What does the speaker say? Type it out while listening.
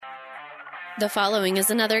The following is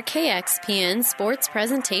another KXPN Sports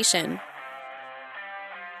presentation.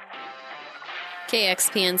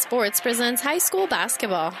 KXPN Sports presents high school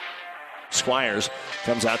basketball. Squires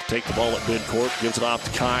comes out to take the ball at midcourt, gives it off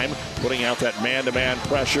to Kime, putting out that man-to-man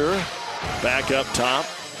pressure. Back up top,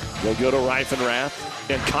 they'll go to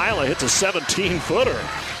Reifenrath, and Kyla hits a 17-footer.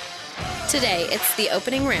 Today, it's the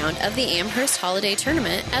opening round of the Amherst Holiday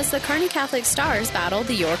Tournament as the Kearney Catholic Stars battle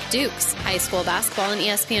the York Dukes. High school basketball in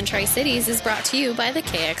ESPN Tri-Cities is brought to you by the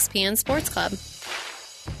KXPN Sports Club.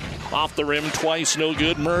 Off the rim twice, no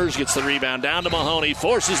good. Mers gets the rebound down to Mahoney,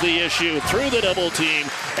 forces the issue through the double team,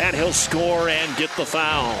 and he'll score and get the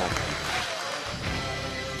foul.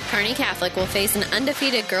 Kearney Catholic will face an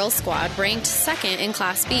undefeated girls squad ranked second in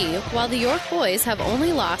Class B, while the York boys have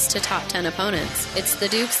only lost to top 10 opponents. It's the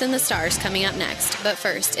Dukes and the Stars coming up next, but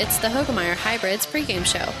first, it's the Hoegemeyer Hybrids pregame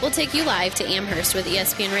show. We'll take you live to Amherst with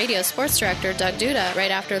ESPN Radio Sports Director Doug Duda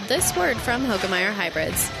right after this word from Hoegemeyer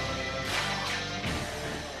Hybrids.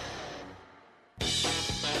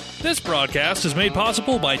 This broadcast is made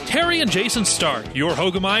possible by Terry and Jason Stark, your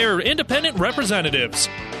Hoegemeyer independent representatives.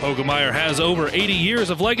 Hoegemeyer has over 80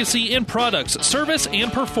 years of legacy in products, service,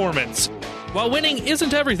 and performance. While winning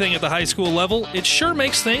isn't everything at the high school level, it sure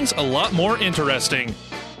makes things a lot more interesting.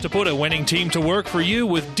 To put a winning team to work for you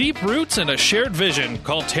with deep roots and a shared vision,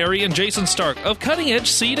 call Terry and Jason Stark of Cutting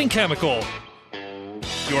Edge Seed and Chemical.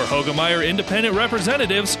 Your Hoegemeyer independent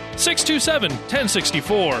representatives,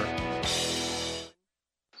 627-1064.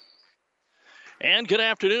 And good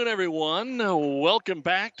afternoon, everyone. Welcome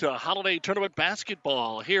back to Holiday Tournament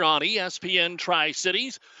Basketball here on ESPN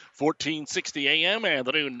Tri-Cities, 1460 AM and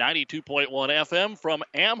the new 92.1 FM from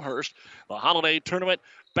Amherst. The Holiday Tournament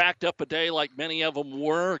backed up a day like many of them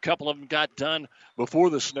were. A couple of them got done before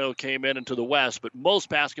the snow came in into the west, but most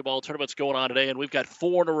basketball tournaments going on today, and we've got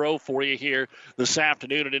 4 in a row for you here this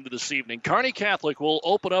afternoon and into this evening. Kearney Catholic will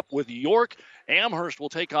open up with York. Amherst will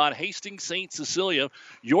take on Hastings St. Cecilia.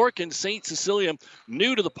 York and St. Cecilia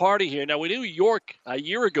new to the party here. Now, we knew York a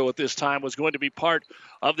year ago at this time was going to be part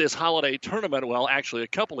of this holiday tournament. Well, actually a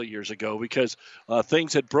couple of years ago, because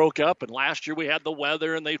things had broke up, and last year we had the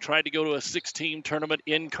weather, and they tried to go to a 6-team tournament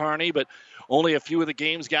in Kearney, but only a few of the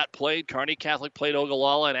games got played. Kearney Catholic played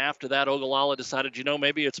Ogallala, and after that, Ogallala decided,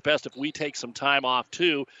 maybe it's best if we take some time off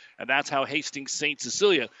too, and that's how Hastings St.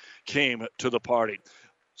 Cecilia came to the party.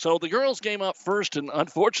 So the girls game up first, and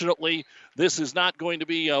unfortunately, this is not going to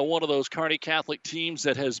be one of those Kearney Catholic teams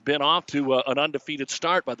that has been off to an undefeated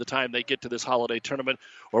start by the time they get to this holiday tournament,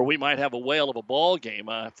 or we might have a whale of a ball game.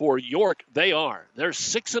 For York, they are. They're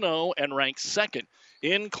 6-0 and ranked second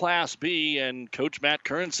in Class B, and Coach Matt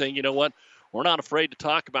Kern saying, you know what, we're not afraid to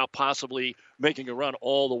talk about possibly making a run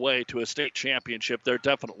all the way to a state championship. They're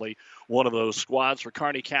definitely one of those squads. For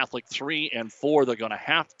Kearney Catholic 3 and 4, they're going to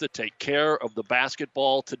have to take care of the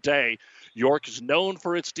basketball today. York is known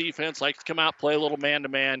for its defense, likes to come out, play a little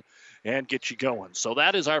man-to-man, and get you going. So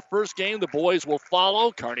that is our first game. The boys will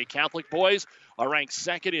follow. Kearney Catholic boys are ranked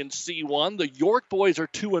second in C1. The York boys are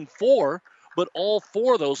 2 and 4. But all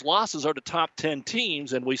 4 of those losses are to top 10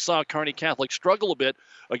 teams, and we saw Kearney Catholic struggle a bit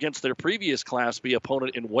against their previous Class B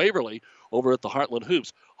opponent in Waverly over at the Heartland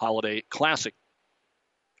Hoops Holiday Classic.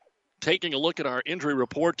 Taking a look at our injury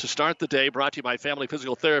report to start the day, brought to you by Family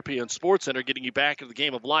Physical Therapy and Sports Center, getting you back into the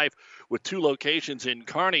game of life with 2 locations in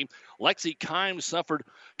Kearney. Lexi Kime suffered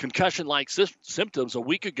concussion-like symptoms a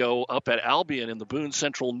week ago up at Albion in the Boone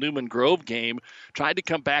Central Newman Grove game. Tried to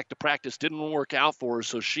come back to practice, didn't work out for her,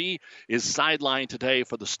 so she is sidelined today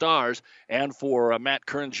for the Stars. And for Matt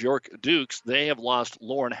Kern's York Dukes, they have lost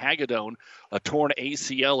Lauren Hagedorn, a torn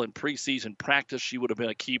ACL in preseason practice. She would have been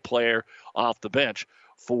a key player off the bench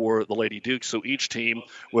for the Lady Dukes. So each team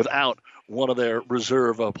without one of their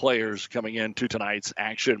reserve players coming into tonight's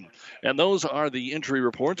action. And those are the injury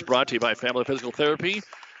reports brought to you by Family Physical Therapy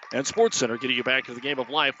and Sports Center, getting you back to the game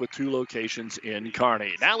of life with 2 locations in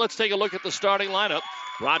Kearney. Now let's take a look at the starting lineup,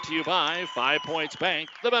 brought to you by 5 Points Bank,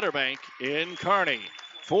 the better bank in Kearney.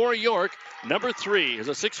 For York, number 3 is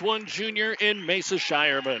a 6'1 junior in Mesa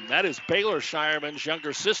Shireman. That is Baylor Shireman's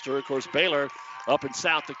younger sister. Of course, Baylor up in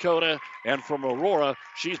South Dakota, and from Aurora,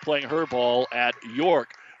 she's playing her ball at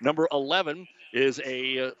York. Number 11 is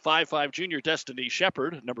a 5'5 junior Destiny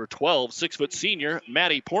Shepard. Number 12, 6' senior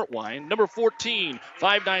Maddie Portwine. Number 14,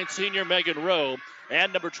 5'9 senior Megan Rowe.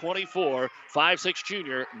 And number 24, 5'6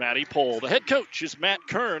 junior Maddie Pohl. The head coach is Matt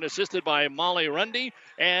Kern, assisted by Molly Rundy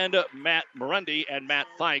and Matt Marundi and Matt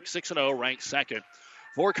Fike, 6-0, ranked second.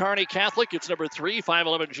 For Kearney Catholic, it's number 3,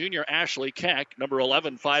 5'11 junior Ashley Keck. Number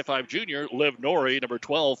 11, 5'5 junior Liv Norrie. Number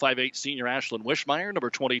 12, 5'8 senior Ashlyn Wishmeyer. Number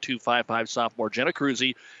 22, 5'5 sophomore Jenna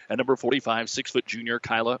Cruzy. And number 45, 6' junior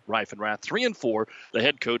Kyla Reifenrath. 3 and 4, the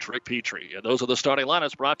head coach Rick Petrie. And those are the starting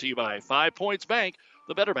lineups brought to you by 5 Points Bank,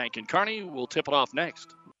 the better bank in Kearney. We'll tip it off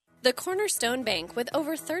next. The Cornerstone Bank, with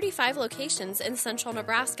over 35 locations in central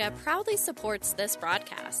Nebraska, proudly supports this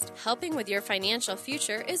broadcast. Helping with your financial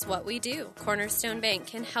future is what we do. Cornerstone Bank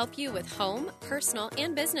can help you with home, personal,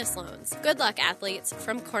 and business loans. Good luck, athletes.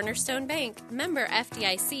 From Cornerstone Bank, member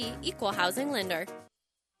FDIC, equal housing lender.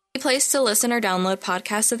 A place to listen or download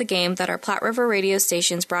podcasts of the game that our Platte River radio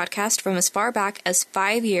stations broadcast from as far back as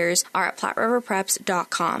 5 years are at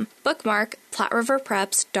PlatteRiverPreps.com. Bookmark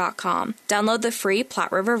PlatteRiverPreps.com. Download the free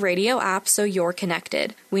Platte River radio app so you're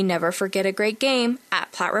connected. We never forget a great game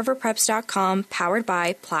at PlatteRiverPreps.com, powered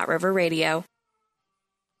by Platte River Radio.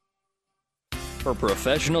 For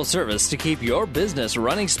professional service to keep your business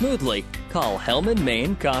running smoothly, call Hellman,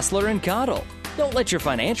 Maine, Kostler & Cottle. Don't let your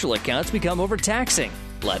financial accounts become overtaxing.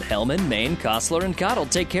 Let Hellman, Maine, Kostler & Cottle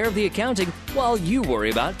take care of the accounting while you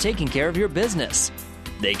worry about taking care of your business.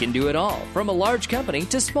 They can do it all, from a large company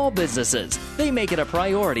to small businesses. They make it a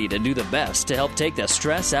priority to do the best to help take the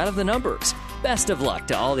stress out of the numbers. Best of luck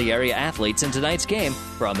to all the area athletes in tonight's game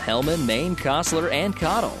from Hellman, Maine, Kostler &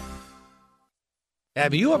 Cottle.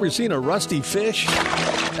 Have you ever seen a rusty fish?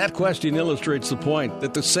 That question illustrates the point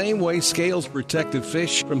that the same way scales protect the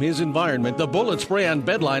fish from his environment, the bullet spray on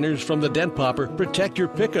bed liners from the Dent Popper protect your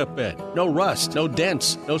pickup bed. No rust, no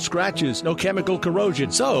dents, no scratches, no chemical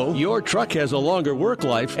corrosion. So your truck has a longer work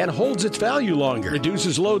life and holds its value longer,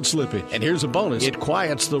 reduces load slippage. And here's a bonus, it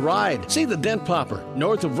quiets the ride. See the Dent Popper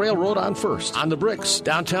north of Railroad on First, on the Bricks,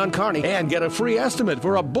 downtown Kearney, and get a free estimate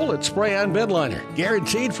for a bullet spray on bed liner.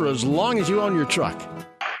 Guaranteed for as long as you own your truck.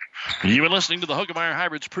 You've been listening to the Hoegemeyer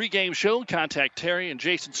Hybrids pregame show. Contact Terry and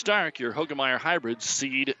Jason Stark, your Hoegemeyer Hybrids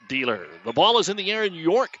seed dealer. The ball is in the air, and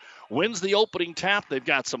York wins the opening tap. They've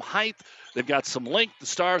got some height. They've got some length. The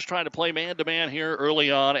Stars trying to play man-to-man here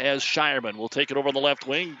early on as Shireman will take it over the left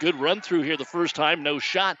wing. Good run through here the first time. No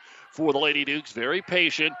shot for the Lady Dukes. Very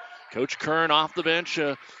patient. Coach Kern off the bench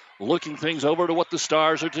looking things over to what the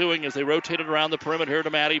Stars are doing as they rotate it around the perimeter to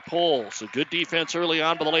Maddie Pohl. So good defense early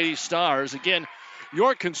on by the Lady Stars. Again,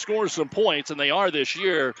 York can score some points, and they are this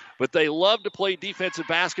year, but they love to play defensive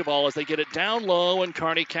basketball as they get it down low, and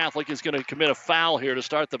Kearney Catholic is going to commit a foul here to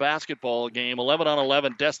start the basketball game.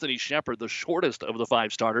 11-on-11, Destiny Shepard, the shortest of the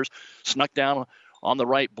 5 starters, snuck down on the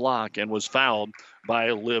right block and was fouled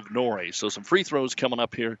by Liv Norrie. So some free throws coming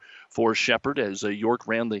up here for Shepard as York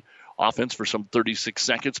ran the offense for some 36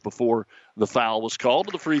 seconds before the foul was called.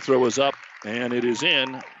 The free throw is up, and it is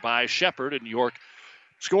in by Shepard, and York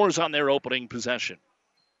scores on their opening possession.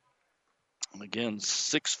 Again,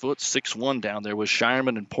 6'6" down there with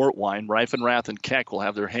Shireman and Portwine. Reifenrath and Keck will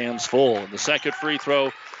have their hands full. And the second free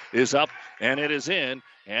throw is up, and it is in.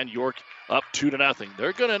 And York up 2-0.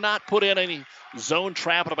 They're going to not put in any zone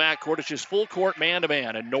trap in the backcourt. It's just full court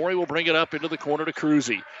man-to-man. And Norrie will bring it up into the corner to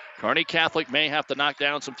Cruzy. Kearney Catholic may have to knock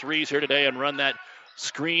down some threes here today and run that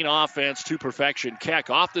screen offense to perfection. Keck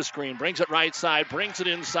off the screen, brings it right side, brings it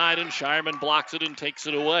inside, and Shireman blocks it and takes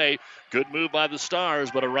it away. Good move by the Stars,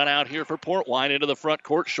 but a run out here for Portwine into the front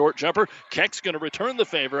court. Short jumper. Keck's going to return the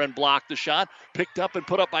favor and block the shot. Picked up and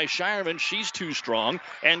put up by Shireman. She's too strong,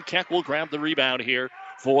 and Keck will grab the rebound here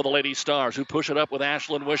for the Lady Stars, who push it up with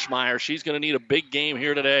Ashlyn Wishmeyer. She's going to need a big game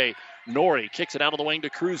here today. Norrie kicks it out of the wing to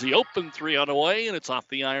Cruzy. Open three on the way, and it's off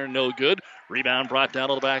the iron, no good. Rebound brought down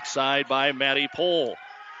to the backside by Maddie Pohl.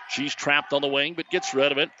 She's trapped on the wing, but gets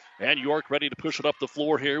rid of it. And York ready to push it up the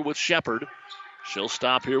floor here with Shepard. She'll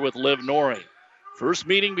stop here with Liv Norrie. First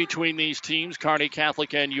meeting between these teams, Kearney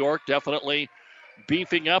Catholic and York, definitely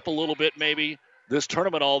beefing up a little bit maybe this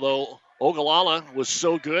tournament, although Ogallala was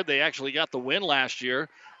so good. They actually got the win last year.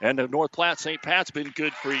 And the North Platte St. Pat's been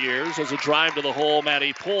good for years. As a drive to the hole,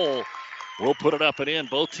 Maddie Pohl will put it up and in.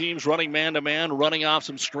 Both teams running man-to-man, running off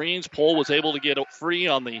some screens. Pohl was able to get it free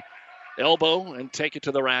on the elbow and take it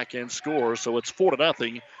to the rack and score. So it's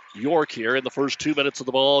 4-0 York here in the first 2 minutes of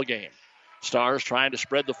the ball game. Stars trying to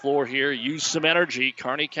spread the floor here, use some energy.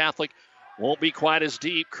 Kearney Catholic won't be quite as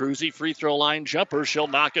deep. Cruzy free throw line jumper. She'll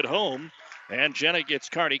knock it home. And Jenna gets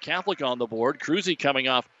Kearney Catholic on the board. Cruzy coming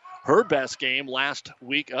off her best game last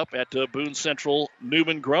week up at Boone Central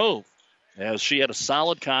Newman Grove, as she had a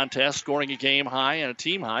solid contest, scoring a game high and a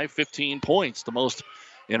team high, 15 points, the most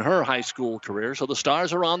in her high school career. So the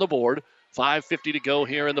Stars are on the board. 5:50 to go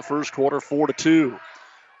here in the first quarter, 4-2.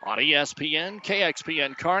 On ESPN,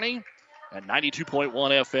 KXPN Kearney, at 92.1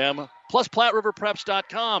 FM, plus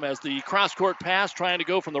PlatteRiverPreps.com as the cross-court pass trying to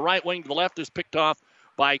go from the right wing to the left is picked off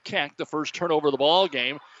by Keck, the first turnover of the ball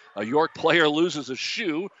game. A York player loses a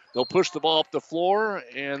shoe. They'll push the ball up the floor,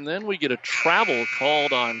 and then we get a travel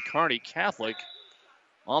called on Kearney Catholic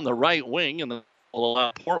on the right wing, and will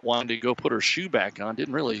allow Portwine to go put her shoe back on.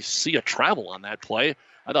 Didn't really see a travel on that play.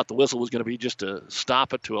 I thought the whistle was going to be just to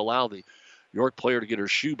stop it to allow the York player to get her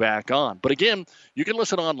shoe back on. But again, you can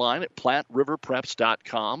listen online at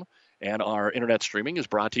PlatteRiverPreps.com. And our internet streaming is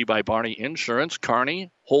brought to you by Barney Insurance,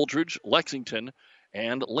 Kearney, Holdridge, Lexington,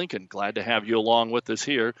 and Lincoln. Glad to have you along with us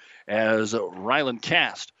here as Ryland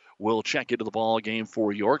Cast will check into the ball game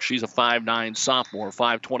for York. She's a 5'9 sophomore,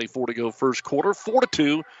 5:24 to go first quarter,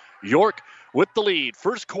 4-2. York with the lead.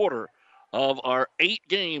 First quarter of our 8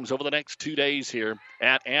 games over the next 2 days here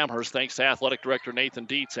at Amherst. Thanks to Athletic Director Nathan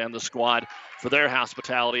Dietz and the squad for their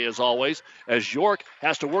hospitality as always. As York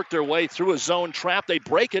has to work their way through a zone trap, they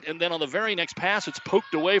break it, and then on the very next pass, it's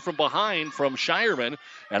poked away from behind from Shireman,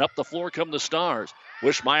 and up the floor come the Stars.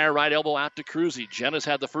 Wishmeyer right elbow out to Cruzy. Jenna's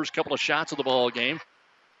had the first couple of shots of the ball game.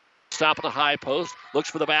 Stop at the high post, looks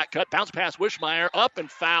for the back cut, bounce pass Wishmeyer, up and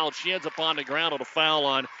fouled. She ends up on the ground on a foul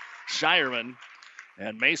on Shireman.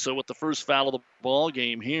 And Mesa with the first foul of the ball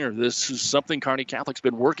game here. This is something Kearney Catholic's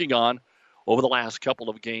been working on over the last couple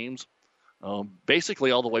of games. Basically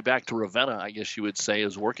all the way back to Ravenna, I guess you would say,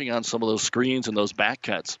 is working on some of those screens and those back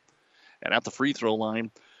cuts. And at the free throw line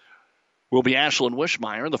will be Ashlyn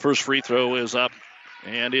Wishmeyer. The first free throw is up,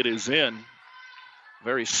 and it is in.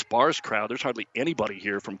 Very sparse crowd. There's hardly anybody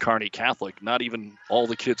here from Kearney Catholic, not even all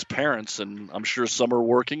the kids' parents, and I'm sure some are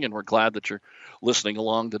working, and we're glad that you're listening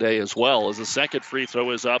along today as well. As the second free throw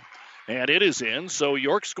is up, and it is in. So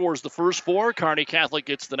York scores the first 4. Kearney Catholic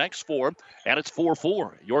gets the next 4, and it's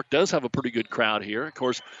 4-4. York does have a pretty good crowd here, of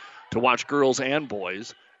course, to watch girls and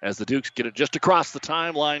boys, as the Dukes get it just across the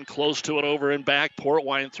timeline, close to it, over and back.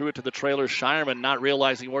 Portwine threw it to the trailer. Shireman not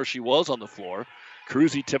realizing where she was on the floor.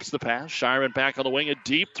 Cruzy tips the pass. Shireman back on the wing. A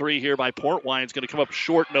deep 3 here by Portwine is going to come up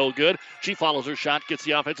short, no good. She follows her shot, gets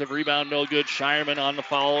the offensive rebound, no good. Shireman on the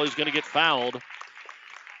foul is going to get fouled.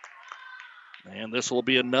 And this will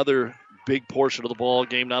be another big portion of the ball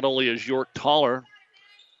game. Not only is York taller,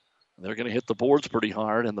 they're going to hit the boards pretty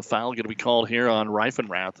hard, and the foul going to be called here on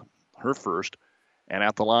Reifenrath, her first. And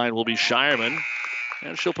at the line will be Shireman,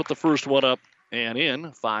 and she'll put the first one up and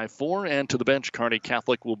in, 5-4. And to the bench, Kearney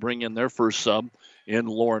Catholic will bring in their first sub in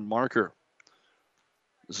Lauren Marker.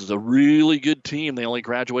 This is a really good team. They only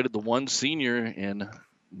graduated the one senior in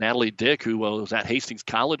Natalie Dick, who was at Hastings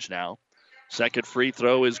College now. Second free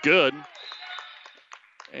throw is good.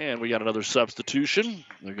 And we got another substitution.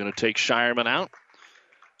 They're going to take Shireman out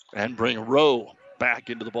and bring Rowe back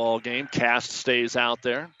into the ball game. Cast stays out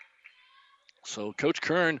there. So Coach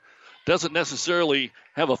Kern doesn't necessarily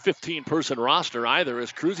have a 15-person roster either,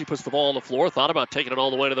 as Cruzy puts the ball on the floor, thought about taking it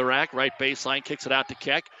all the way to the rack. Right baseline, kicks it out to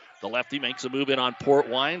Keck. The lefty makes a move in on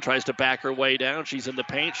Portwine, tries to back her way down. She's in the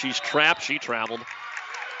paint. She's trapped. She traveled.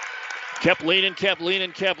 Kept leaning,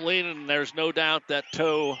 and there's no doubt that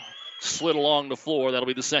toe slid along the floor. That'll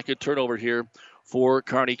be the second turnover here for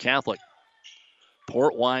Kearney Catholic.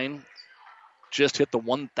 Portwine just hit the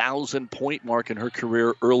 1,000-point mark in her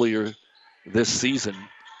career earlier this season.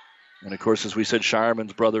 And, of course, as we said,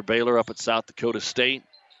 Shireman's brother Baylor up at South Dakota State,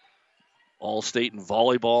 All-State in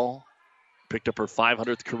volleyball, picked up her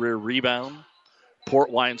 500th career rebound.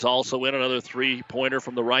 Portwine's also in. Another three-pointer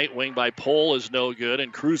from the right wing by Pohl is no good,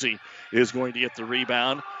 and Cruzy is going to get the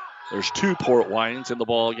rebound. There's 2 Portwines in the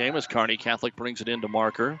ball game as Kearney Catholic brings it into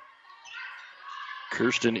Marker.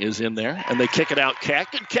 Kirsten is in there, and they kick it out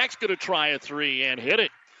Keck, and Keck's going to try a 3 and hit it.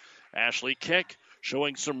 Ashley Keck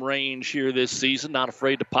showing some range here this season, not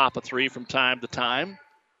afraid to pop a 3 from time to time.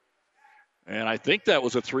 And I think that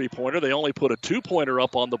was a 3-pointer. They only put a 2-pointer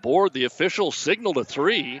up on the board. The official signaled a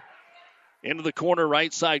 3. Into the corner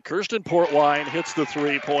right side, Kirsten Portwine hits the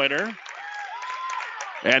 3-pointer.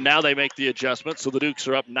 And now they make the adjustment, so the Dukes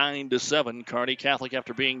are up 9-7. Kearney Catholic,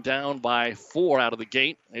 after being down by 4 out of the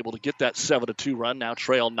gate, able to get that 7-2 run, now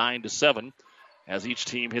trail 9-7 as each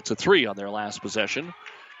team hits a 3 on their last possession.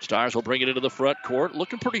 Stars will bring it into the front court.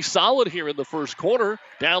 Looking pretty solid here in the first quarter.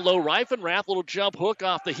 Down low, Reifenrath, little jump hook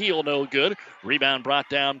off the heel, no good. Rebound brought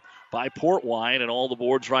down by Portwine, and all the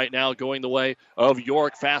boards right now going the way of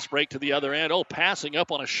York. Fast break to the other end. Oh, passing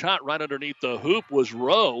up on a shot right underneath the hoop was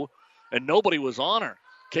Rowe, and nobody was on her.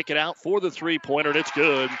 Kick it out for the 3-pointer, and it's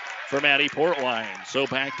good for Maddie Portwine. So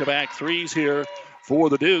back-to-back 3s here for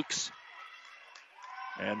the Dukes.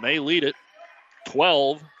 And they lead it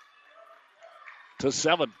 12-7.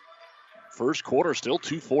 First quarter, still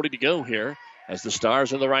 2:40 to go here as the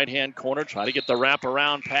Stars in the right-hand corner try to get the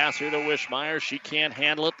wraparound pass here to Wishmeyer. She can't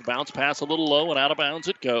handle it. The bounce pass a little low, and out of bounds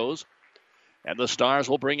it goes. And the Stars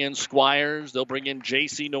will bring in Squires. They'll bring in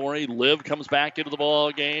J.C. Norrie. Liv comes back into the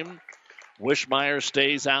ball game. Wishmeyer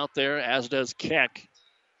stays out there, as does Keck.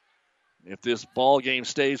 If this ball game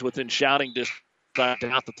stays within shouting distance, I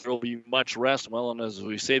doubt that there will be much rest. Well, and as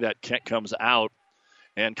we say that, Keck comes out,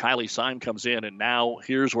 and Kylie Syme comes in. And now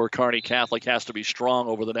here's where Kearney Catholic has to be strong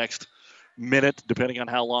over the next minute, depending on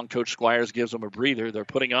how long Coach Squires gives them a breather. They're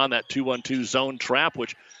putting on that 2-1-2 zone trap,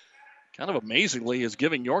 which kind of amazingly is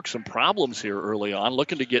giving York some problems here early on.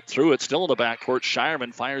 Looking to get through it. Still in the backcourt.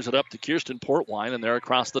 Shireman fires it up to Kirsten Portwine, and they're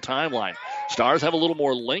across the timeline. Stars have a little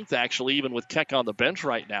more length, actually, even with Keck on the bench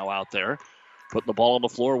right now out there. Putting the ball on the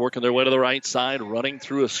floor, working their way to the right side, running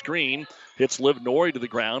through a screen. Hits Liv Norrie to the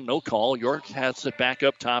ground. No call. York has it back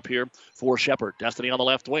up top here for Shepard. Destiny on the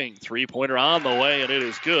left wing. Three-pointer on the way, and it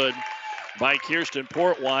is good by Kirsten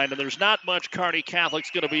Portwine. And there's not much Kearney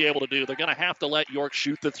Catholic's going to be able to do. They're going to have to let York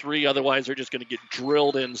shoot the three. Otherwise, they're just going to get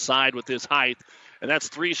drilled inside with this height. And that's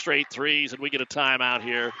 3 straight threes, and we get a timeout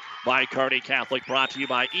here by Kearney Catholic, brought to you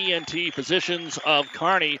by ENT Physicians of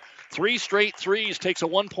Kearney. 3 straight threes takes a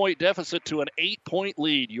 1-point deficit to an 8-point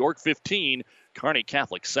lead. York 15, Kearney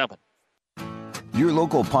Catholic 7. Your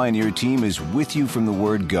local Pioneer team is with you from the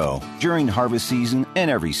word go during harvest season and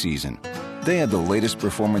every season. They have the latest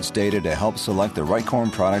performance data to help select the right corn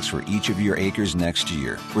products for each of your acres next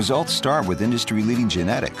year. Results start with industry-leading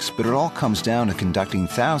genetics, but it all comes down to conducting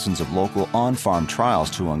thousands of local on-farm trials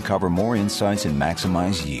to uncover more insights and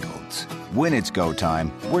maximize yields. When it's go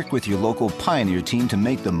time, work with your local Pioneer team to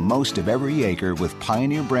make the most of every acre with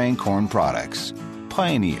Pioneer brand corn products.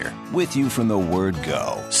 Pioneer, with you from the word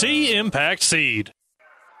go. See Impact Seed.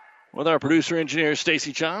 With our producer-engineer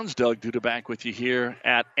Stacy Johns, Doug Duda back with you here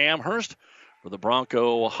at Amherst for the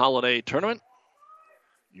Bronco Holiday Tournament.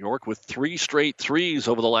 York with 3 straight threes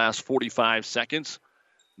over the last 45 seconds.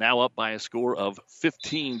 Now up by a score of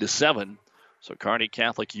 15-7. So Kearney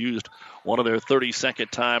Catholic used one of their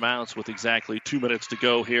 30-second timeouts with exactly 2 minutes to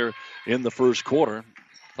go here in the first quarter.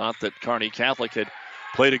 Thought that Kearney Catholic had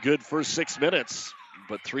played a good first 6 minutes,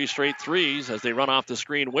 but 3 straight threes as they run off the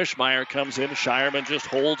screen. Wishmeyer comes in. Shireman just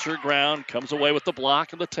holds her ground, comes away with the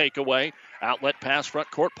block and the takeaway. Outlet pass front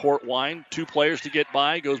court. Portwine, 2 players to get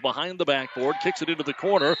by, goes behind the backboard, kicks it into the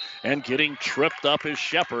corner, and getting tripped up is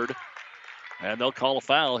Shepard. And they'll call a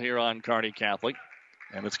foul here on Kearney Catholic.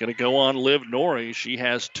 And it's going to go on Liv Norrie. She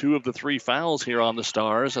has 2 of the 3 fouls here on the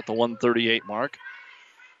Stars at the 1:38 mark.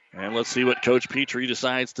 And let's see what Coach Petrie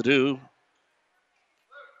decides to do.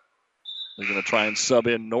 They're going to try and sub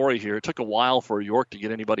in Norrie here. It took a while for York to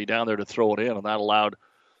get anybody down there to throw it in, and that allowed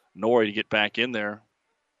Norrie to get back in there,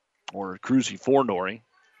 or Cruzy for Norrie.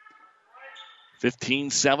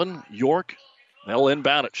 15-7, York. They'll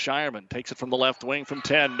inbound it. Shireman takes it from the left wing from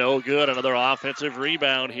 10. No good. Another offensive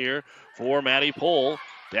rebound here for Maddie Pohl.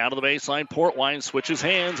 Down to the baseline. Portwine switches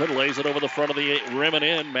hands and lays it over the front of the rim and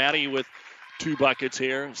in. Maddie with 2 buckets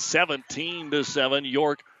here. 17-7.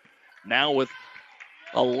 York now with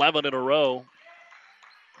 11 in a row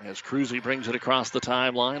as Cruzy brings it across the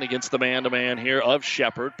timeline against the man-to-man here of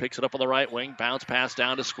Shepard. Picks it up on the right wing. Bounce pass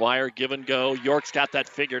down to Squire. Give and go. York's got that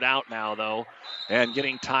figured out now, though, and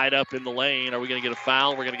getting tied up in the lane. Are we going to get a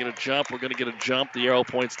foul? We're going to get a jump. We're going to get a jump. The arrow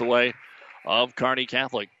points the way of Kearney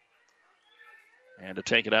Catholic. And to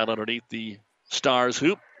take it out underneath the Stars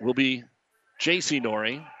hoop will be J.C.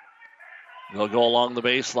 Norrie. They'll go along the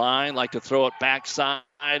baseline, like to throw it backside,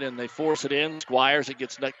 and they force it in. Squires, it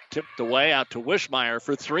gets tipped away out to Wishmeyer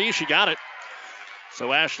for 3. She got it. So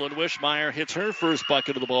Ashlyn Wishmeyer hits her first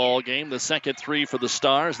bucket of the ball game, the second 3 for the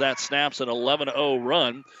Stars. That snaps an 11-0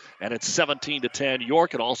 run, and it's 17-10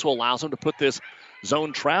 York. It also allows them to put this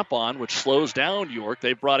zone trap on, which slows down York.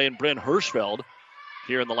 They brought in Bryn Hirschfeld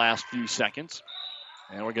here in the last few seconds.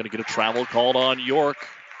 And we're going to get a travel called on York.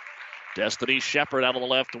 Destiny Shepard out of the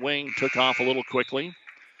left wing took off a little quickly.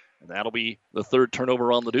 And that'll be the 3rd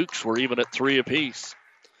turnover on the Dukes. We're even at 3 apiece.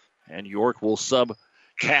 And York will sub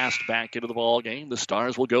Cast back into the ball game. The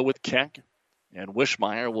Stars will go with Keck. And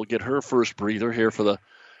Wishmeyer will get her first breather here for the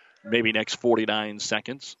maybe next 49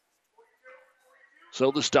 seconds.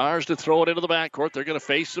 So the Stars to throw it into the backcourt. They're going to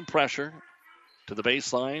face some pressure. To the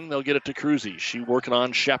baseline, they'll get it to Cruzy. She working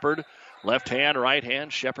on Shepard. Left hand, right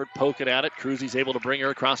hand. Shepard poking at it. Cruzy's able to bring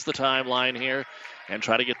her across the timeline here and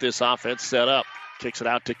try to get this offense set up. Kicks it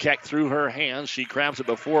out to Keck through her hands. She grabs it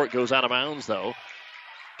before it goes out of bounds, though.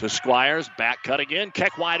 to Squires. Back cut again.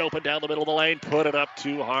 Keck wide open down the middle of the lane. Put it up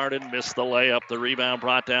too hard and missed the layup. The rebound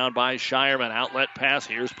brought down by Shireman. Outlet pass.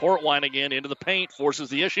 Here's Portwine again into the paint. Forces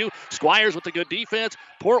the issue. Squires with the good defense.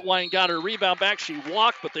 Portwine got her rebound back. She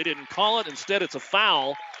walked, but they didn't call it. Instead, it's a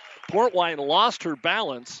foul. Portwine lost her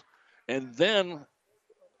balance, and then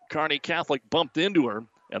Kearney Catholic bumped into her,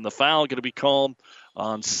 and the foul going to be called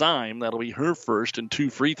on Syme. That'll be her first, and 2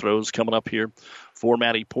 free throws coming up here for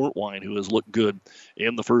Maddie Portwine, who has looked good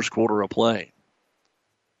in the first quarter of play.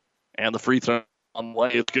 And the free throw on the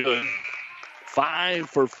way is good. 5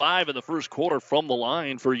 for 5 in the first quarter from the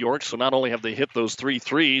line for York. So not only have they hit those 3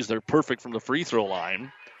 threes, they're perfect from the free throw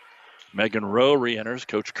line. Megan Rowe re-enters.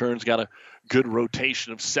 Coach Kern's got a good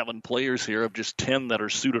rotation of 7 players here, of just 10 that are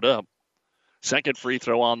suited up. Second free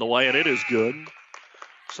throw on the way, and it is good.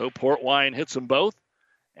 So Portwine hits them both,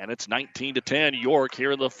 and it's 19-10 York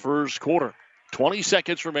here in the first quarter. 20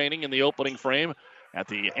 seconds remaining in the opening frame at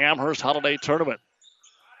the Amherst Holiday Tournament.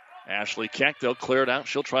 Ashley Keck, they'll clear it out.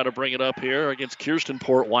 She'll try to bring it up here against Kirsten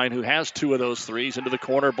Portwine, who has 2 of those threes. Into the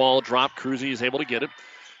corner, ball drop. Cruzy is able to get it.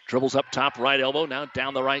 Dribbles up top, right elbow, now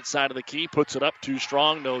down the right side of the key. Puts it up, too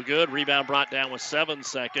strong, no good. Rebound brought down with 7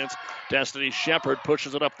 seconds. Destiny Shepard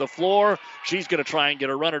pushes it up the floor. She's going to try and get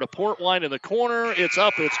a runner to Portwine in the corner. It's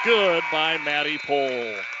up, it's good by Maddie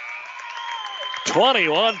Pohl.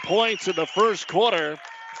 21 points in the first quarter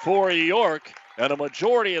for York, and a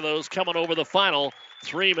majority of those coming over the final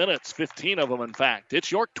 3 minutes, 15 of them, in fact.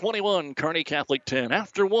 It's York 21, Kearney Catholic 10,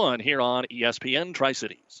 after 1 here on ESPN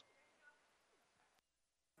Tri-Cities.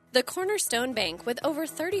 The Cornerstone Bank, with over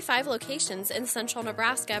 35 locations in central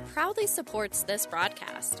Nebraska, proudly supports this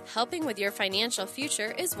broadcast. Helping with your financial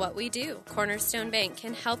future is what we do. Cornerstone Bank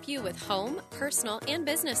can help you with home, personal, and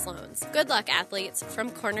business loans. Good luck, athletes.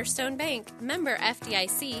 From Cornerstone Bank, member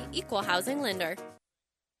FDIC, equal housing lender.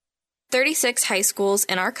 36 high schools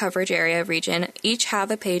in our coverage area region each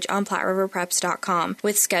have a page on PlatteRiverPreps.com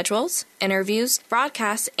with schedules, interviews,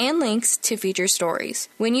 broadcasts, and links to feature stories.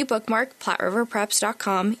 When you bookmark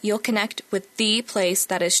PlatteRiverPreps.com, you'll connect with the place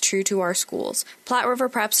that is true to our schools.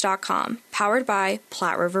 PlatteRiverPreps.com, powered by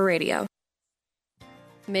Platte River Radio.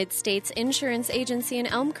 Mid-States Insurance Agency in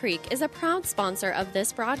Elm Creek is a proud sponsor of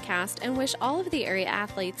this broadcast and wish all of the area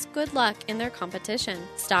athletes good luck in their competition.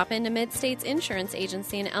 Stop into Mid-States Insurance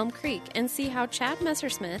Agency in Elm Creek and see how Chad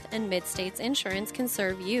Messersmith and Mid-States Insurance can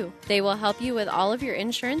serve you. They will help you with all of your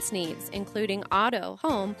insurance needs, including auto,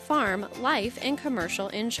 home, farm, life, and commercial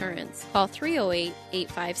insurance. Call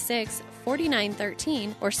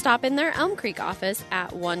 308-856-4913 or stop in their Elm Creek office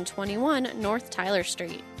at 121 North Tyler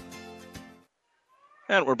Street.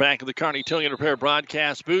 And we're back at the Kearney Towing and Repair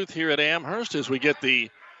broadcast booth here at Amherst as we get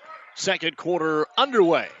the second quarter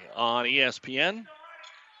underway on ESPN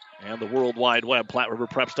and the World Wide Web,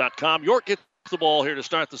 PlatteRiverPreps.com. York gets the ball here to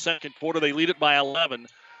start the second quarter. They lead it by 11,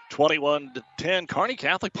 21-10. Kearney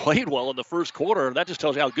Catholic played well in the first quarter. That just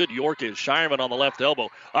tells you how good York is. Shireman on the left elbow.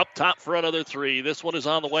 Up top for another 3. This one is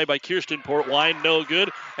on the way by Kirsten Portwine. No good.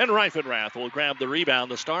 And Reifenrath will grab the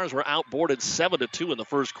rebound. The Stars were outboarded 7-2 in the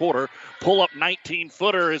first quarter. Pull-up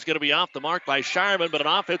 19-footer is going to be off the mark by Shireman, but an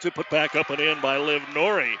offensive put back up and in by Liv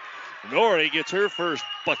Norrie. Norrie gets her first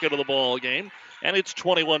bucket of the ball game, and it's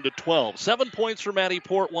 21-12. 7 points for Maddie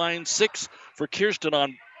Portwine, 6 for Kirsten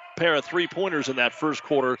on pair of 3-pointers in that first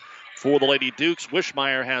quarter for the Lady Dukes.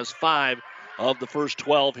 Wishmeyer has 5 of the first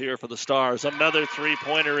 12 here for the Stars. Another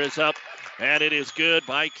 3-pointer is up, and it is good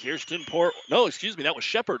by Kirsten that was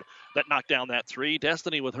Shepard that knocked down that 3.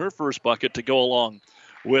 Destiny with her first bucket to go along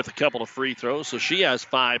with a couple of free throws. So she has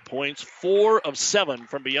 5 points, 4 of 7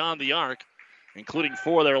 from beyond the arc, including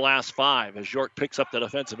 4 of their last 5 as York picks up that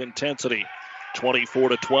offensive intensity.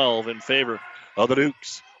 24-12 in favor of the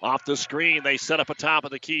Dukes. Off the screen, they set up a top of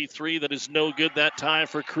the key 3 that is no good that time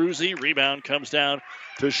for Cruzy. Rebound comes down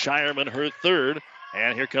to Shireman, her third.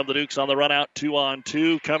 And here come the Dukes on the run out,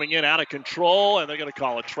 2-on-2, coming in out of control, and they're going to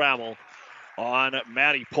call a travel on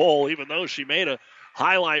Maddie Pohl. Even though she made a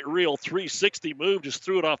highlight reel 360 move, just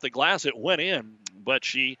threw it off the glass, it went in, but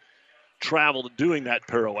she traveled doing that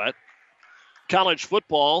pirouette. College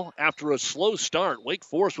football, after a slow start, Wake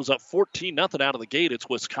Forest was up 14-0 out of the gate. It's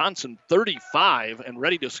Wisconsin 35 and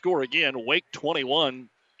ready to score again. Wake 21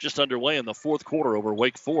 just underway in the fourth quarter over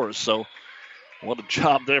Wake Forest. So what a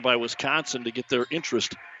job there by Wisconsin to get their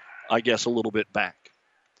interest, I guess, a little bit back.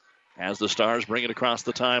 As the Stars bring it across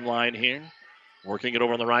the timeline here. Working it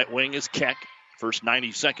over on the right wing is Keck. First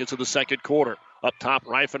 90 seconds of the second quarter. Up top,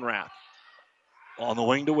 Reifenrath. On the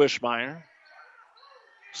wing to Wishmeyer.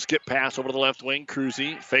 Skip pass over to the left wing.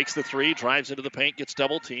 Cruzy fakes the 3, drives into the paint, gets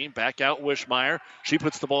double teamed. Back out Wishmeyer. She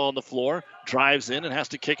puts the ball on the floor, drives in, and has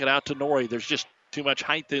to kick it out to Norrie. There's just too much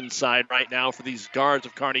height inside right now for these guards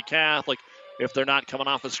of Kearney Catholic if they're not coming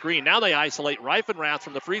off a screen. Now they isolate Reifenrath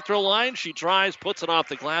from the free throw line. She tries, puts it off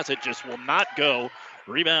the glass. It just will not go.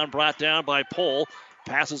 Rebound brought down by Pohl.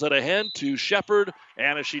 Passes it ahead to Shepard,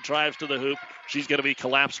 and as she drives to the hoop, she's going to be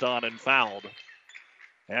collapsed on and fouled.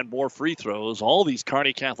 And more free throws. All these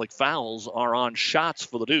Kearney Catholic fouls are on shots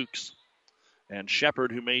for the Dukes. And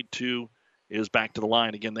Shepard, who made 2, is back to the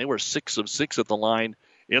line. Again, they were 6 of 6 at the line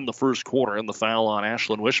in the first quarter, and the foul on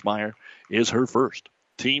Ashlyn Wishmeyer is her first.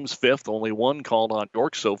 Team's 5th, only 1 called on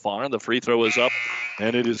York so far. The free throw is up,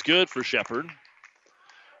 and it is good for Shepard.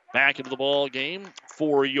 Back into the ball game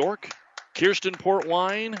for York. Kirsten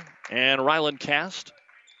Portwine and Ryland Cast,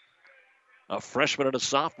 a freshman and a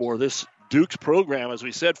sophomore. This Dukes program, as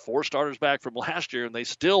we said, 4 starters back from last year, and they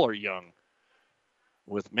still are young.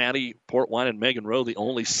 With Maddie Portwine and Megan Rowe, the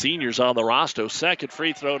only seniors on the roster. Second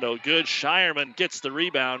free throw, no good. Shireman gets the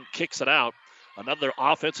rebound, kicks it out. Another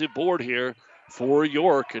offensive board here for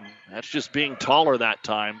York, and that's just being taller that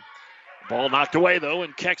time. Ball knocked away, though,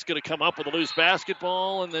 and Keck's going to come up with a loose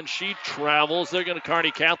basketball, and then she travels. They're going to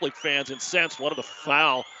Kearney Catholic fans incensed, wanted to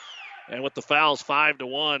foul, and with the fouls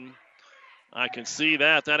 5-1, I can see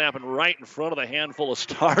that. That happened right in front of the handful of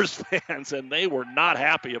Stars fans, and they were not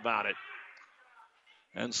happy about it.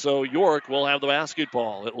 And so York will have the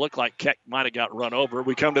basketball. It looked like Keck might have got run over.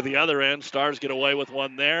 We come to the other end. Stars get away with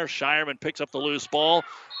one there. Shireman picks up the loose ball.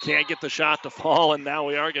 Can't get the shot to fall, and now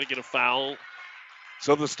we are going to get a foul.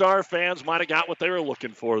 So the Star fans might have got what they were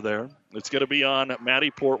looking for there. It's going to be on Maddie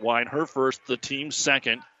Portwine, her first, the team's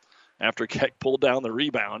second, after Keck pulled down the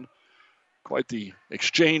rebound. Quite the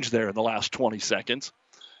exchange there in the last 20 seconds.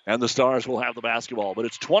 And the Stars will have the basketball. But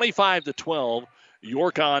it's 25-12,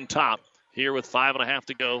 York on top here with 5.5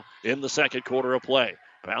 to go in the second quarter of play.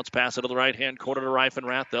 Bounce pass into the right-hand corner to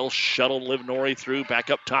Reifenrath. They'll shuttle Liv Norrie through. Back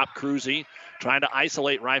up top, Cruzy trying to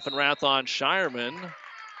isolate Reifenrath on Shireman.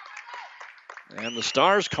 And the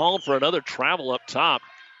Stars called for another travel up top.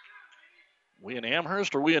 We in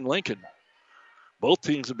Amherst or we in Lincoln? Both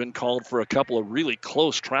teams have been called for a couple of really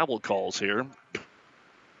close travel calls here.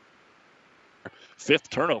 5th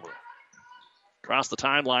turnover. Across the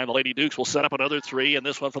timeline, the Lady Dukes will set up another 3, and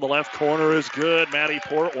this one from the left corner is good. Maddie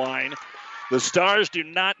Portwine. The Stars do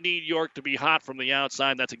not need York to be hot from the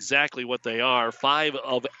outside. That's exactly what they are. 5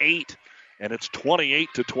 of 8, and it's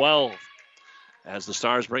 28-12. As the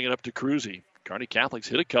Stars bring it up to Cruzy. Kearney Catholics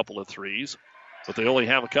hit a couple of 3s, but they only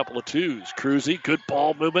have a couple of 2s. Cruzy, good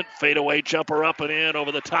ball movement, fadeaway jumper up and in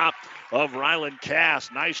over the top of Ryland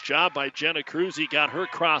Cass. Nice job by Jenna Cruzy, got her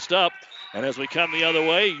crossed up. And as we come the other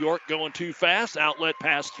way, York going too fast, outlet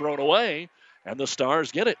pass thrown away, and the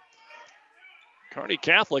Stars get it. Kearney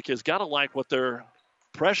Catholic has got to like what their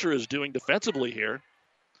pressure is doing defensively here.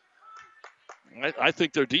 I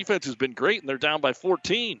think their defense has been great, and they're down by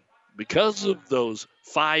 14. Because of those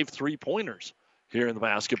 5 3-pointers here in the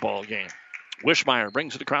basketball game. Wishmeyer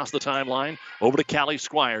brings it across the timeline over to Callie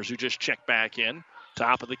Squires, who just checked back in.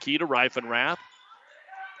 Top of the key to Reifenrath.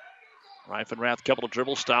 Reifenrath, couple of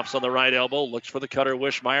dribbles, stops on the right elbow, looks for the cutter.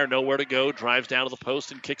 Wishmeyer, nowhere to go, drives down to the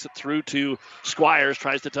post and kicks it through to Squires.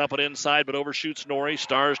 Tries to dump it inside, but overshoots Norrie.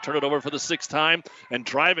 Stars turn it over for the 6th time, and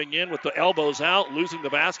driving in with the elbows out, losing the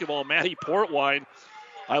basketball, Maddie Portwine.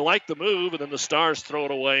 I like the move, and then the Stars throw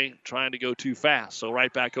it away, trying to go too fast. So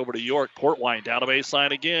right back over to York. Portwine down the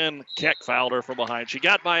baseline again. Keck fouled her from behind. She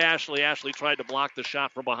got by Ashley. Ashley tried to block the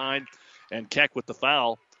shot from behind, and Keck with the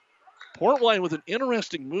foul. Portwine with an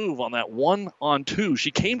interesting move on that 1-on-2.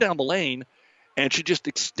 She came down the lane, and she just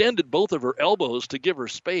extended both of her elbows to give her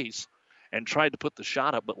space and tried to put the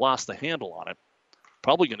shot up, but lost the handle on it.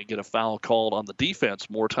 Probably going to get a foul called on the defense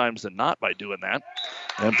more times than not by doing that.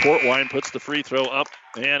 And Portwine puts the free throw up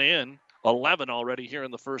and in. 11 already here in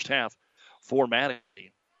the first half for Maddie.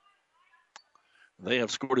 They have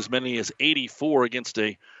scored as many as 84 against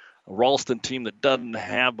a Ralston team that doesn't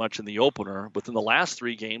have much in the opener. But in the last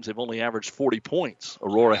 3 games, they've only averaged 40 points.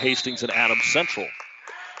 Aurora Hastings and Adams Central.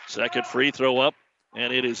 Second free throw up,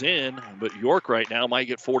 and it is in. But York right now might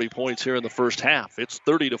get 40 points here in the first half. It's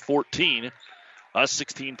 30-14. A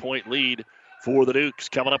 16-point lead for the Dukes.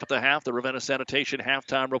 Coming up at the half, the Ravenna Sanitation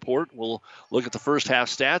halftime report. We'll look at the first half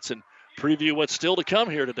stats and preview what's still to come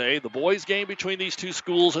here today. The boys' game between these two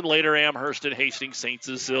schools, and later Amherst and Hastings St.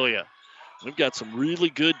 Cecilia. We've got some really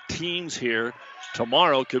good teams here.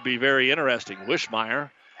 Tomorrow could be very interesting.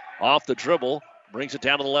 Wishmeyer off the dribble, brings it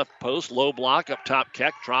down to the left post. Low block, up top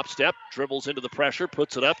Keck, drop step, dribbles into the pressure,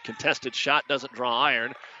 puts it up. Contested shot, doesn't draw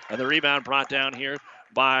iron. And the rebound brought down here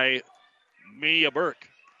by Mia Burke.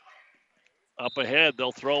 Up ahead,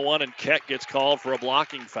 they'll throw one, and Keck gets called for a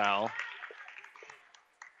blocking foul.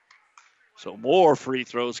 So more free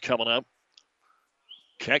throws coming up.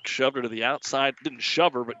 Keck shoved her to the outside. Didn't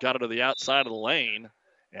shove her, but got her to the outside of the lane.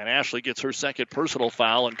 And Ashley gets her second personal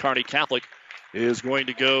foul, and Kearney Catholic is going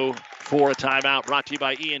to go for a timeout. Brought to you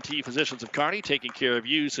by ENT Physicians of Kearney, taking care of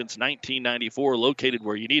you since 1994, located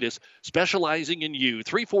where you need us, specializing in you.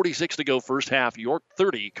 3:46 to go first half. York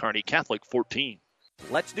 30, Kearney Catholic 14.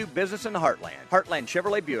 Let's do business in the Heartland. Heartland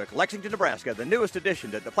Chevrolet Buick, Lexington, Nebraska, the newest addition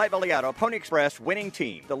to the Platte Valley Auto Pony Express winning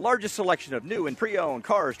team. The largest selection of new and pre-owned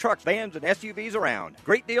cars, trucks, vans, and SUVs around.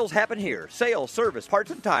 Great deals happen here. Sales, service, parts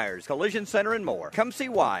and tires, collision center, and more. Come see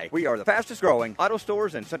why. We are the fastest growing auto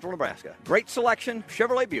stores in central Nebraska. Great selection,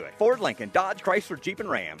 Chevrolet Buick, Ford, Lincoln, Dodge, Chrysler, Jeep, and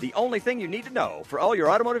Ram. The only thing you need to know for all your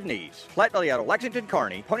automotive needs. Platte Valley Auto, Lexington,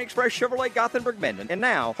 Kearney, Pony Express Chevrolet, Gothenburg, Menden, and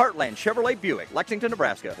now Heartland Chevrolet Buick, Lexington,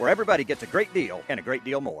 Nebraska, where everybody gets a great deal and a great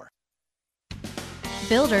deal more.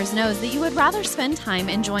 Builders knows that you would rather spend time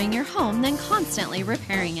enjoying your home than constantly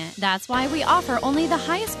repairing it. That's why we offer only the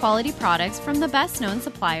highest quality products from the best known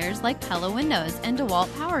suppliers like Pella Windows and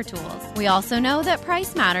DeWalt Power Tools. We also know that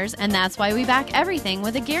price matters, and that's why we back everything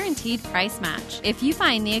with a guaranteed price match. If you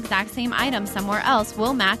find the exact same item somewhere else,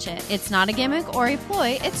 we'll match it. It's not a gimmick or a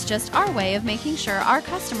ploy, it's just our way of making sure our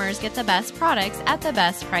customers get the best products at the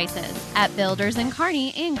best prices. At Builders in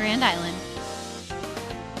Kearney and Grand Island.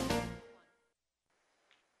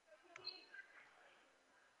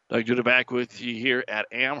 Doug Judah back with you here at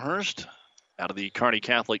Amherst out of the Kearney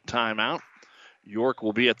Catholic timeout. York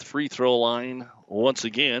will be at the free throw line once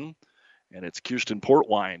again, and it's Kirsten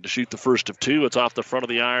Portwine to shoot the first of two. It's off the front of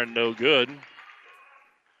the iron, no good.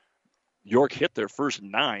 York hit their first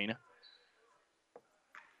 9.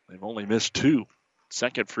 They've only missed 2.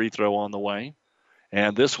 Second free throw on the way.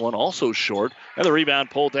 And this one also short. And the rebound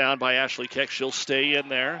pulled down by Ashley Keck. She'll stay in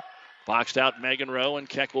there. Boxed out Megan Rowe, and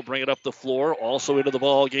Keck will bring it up the floor. Also into the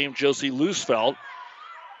ball game, Josie Loosfeld.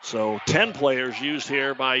 So 10 players used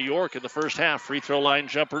here by York in the first half. Free throw line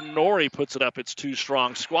jumper, Nori puts it up. It's too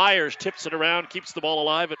strong. Squires tips it around, keeps the ball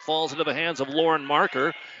alive. It falls into the hands of Lauren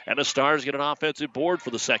Marker, and the Stars get an offensive board for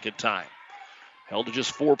the second time. Held to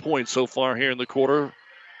just 4 points so far here in the quarter.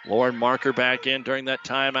 Lauren Marker back in during that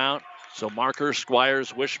timeout. So Marker,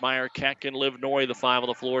 Squires, Wishmeyer, Keck, and Liv Nori, the 5 on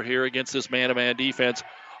the floor here against this man-to-man defense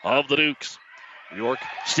of the Dukes. York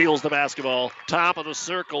steals the basketball, top of the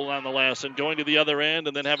circle nonetheless, and going to the other end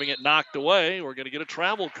and then having it knocked away. We're going to get a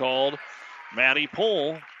travel called. Maddie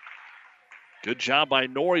Pohl. Good job by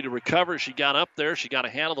Nori to recover. She got up there. She got a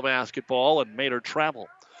hand on the basketball and made her travel.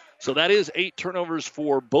 So that is 8 turnovers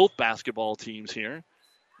for both basketball teams here.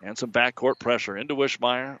 And some backcourt pressure into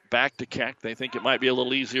Wishmeyer. Back to Keck. They think it might be a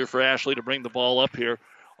little easier for Ashley to bring the ball up here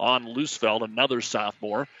on Loosfeld, another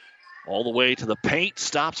sophomore. All the way to the paint,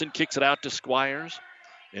 stops and kicks it out to Squires.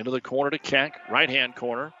 Into the corner to Keck, right-hand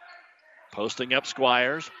corner. Posting up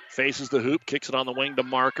Squires, faces the hoop, kicks it on the wing to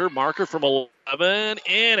Marker. Marker from 11,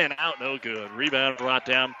 in and out, no good. Rebound brought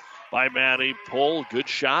down by Maddie Pohl. Good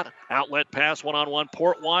shot. Outlet pass, one-on-one.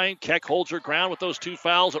 Portwine. Keck holds her ground with those 2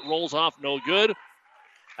 fouls. It rolls off, no good.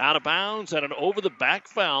 Out of bounds, and an over-the-back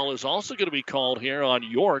foul is also going to be called here on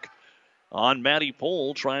York. On Maddie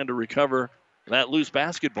Pohl, trying to recover that loose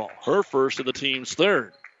basketball. Her first and the team's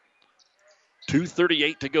third.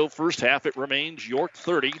 2:38 to go first half. It remains York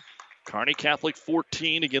 30, Kearney Catholic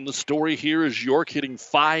 14. Again, the story here is York hitting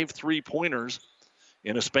 5 3-pointers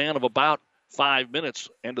in a span of about 5 minutes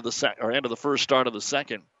end of the first start of the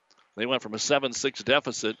second. They went from a 7-6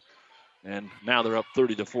 deficit, and now they're up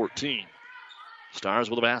 30-14.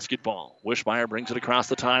 Stars with a basketball. Wishmeyer brings it across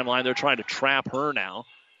the timeline. They're trying to trap her now.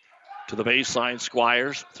 To the baseline,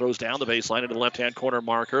 Squires throws down the baseline into the left-hand corner.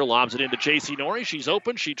 Marker lobs it into J.C. Nori. She's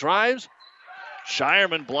open. She drives.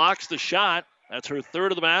 Shireman blocks the shot. That's her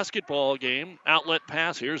third of the basketball game. Outlet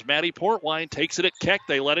pass. Here's Maddie Portwine. Takes it at Keck.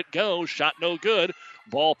 They let it go. Shot no good.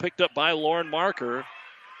 Ball picked up by Lauren Marker.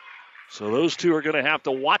 So those two are going to have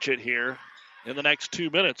to watch it here in the next 2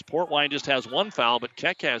 minutes. Portwine just has 1 foul, but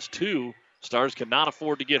Keck has 2. Stars cannot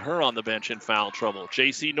afford to get her on the bench in foul trouble.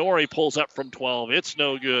 J.C. Nori pulls up from 12. It's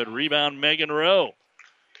no good. Rebound, Megan Rowe.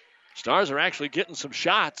 Stars are actually getting some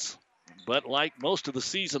shots, but like most of the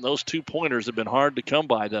season, those 2-pointers have been hard to come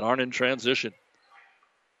by that aren't in transition.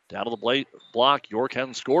 Down to the block. York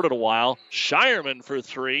hasn't scored in a while. Shireman for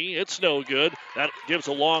 3. It's no good. That gives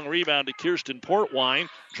a long rebound to Kirsten Portwine.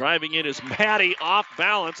 Driving in is Maddie off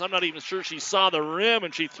balance. I'm not even sure she saw the rim,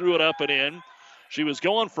 and she threw it up and in. She was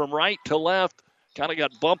going from right to left, kind of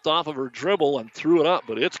got bumped off of her dribble and threw it up,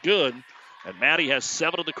 but it's good. And Maddie has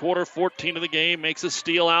 7 of the quarter, 14 of the game, makes a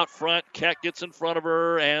steal out front. Keck gets in front of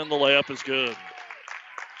her, and the layup is good.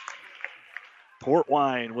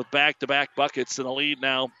 Portwine with back-to-back buckets, and the lead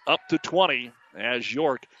now up to 20 as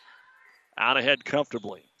York out ahead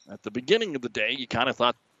comfortably. At the beginning of the day, you kind of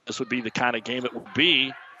thought this would be the kind of game it would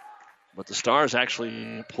be, but the Stars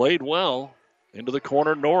actually played well. Into the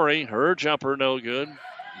corner, Norrie. Her jumper no good.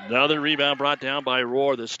 Another rebound brought down by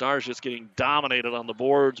Rohr. The Stars just getting dominated on the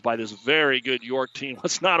boards by this very good York team.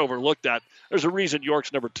 Let's not overlook that. There's a reason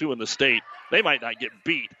York's number 2 in the state. They might not get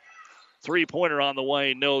beat. Three-pointer on the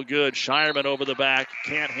way, no good. Shireman over the back,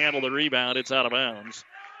 can't handle the rebound. It's out of bounds.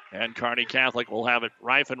 And Kearney Catholic will have it.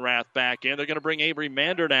 Reifenrath back in. They're going to bring Avery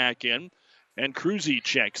Mandernack in. And Cruzy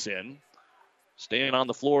checks in. Staying on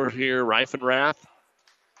the floor here, Reifenrath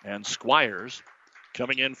and Squires.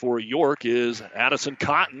 Coming in for York is Addison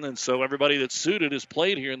Cotton, and so everybody that's suited is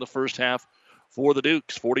played here in the first half for the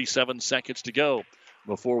Dukes. 47 seconds to go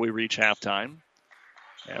before we reach halftime.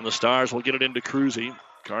 And the Stars will get it into Cruzy.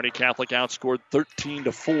 Kearney Catholic outscored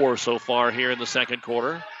 13-4 so far here in the second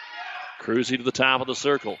quarter. Cruzy to the top of the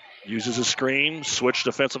circle. Uses a screen, switched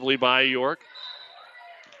defensively by York.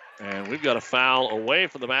 And we've got a foul away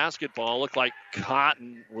from the basketball. Looked like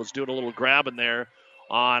Cotton was doing a little grabbing there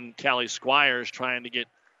on Callie Squires, trying to get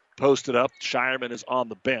posted up. Shireman is on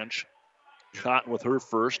the bench. Cotton with her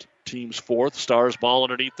first. Team's fourth. Stars ball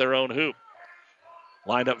underneath their own hoop.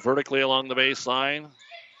 Lined up vertically along the baseline.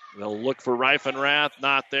 They'll look for Reifenrath.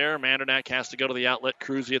 Not there. Mandernack has to go to the outlet.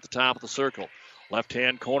 Cruzy at the top of the circle.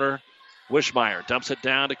 Left-hand corner. Wishmeyer dumps it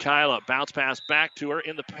down to Kyla. Bounce pass back to her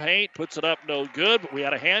in the paint. Puts it up, no good. But we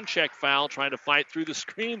had a hand check foul trying to fight through the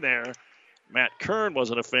screen there. Matt Kern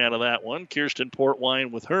wasn't a fan of that one. Kirsten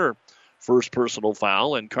Portwine with her first personal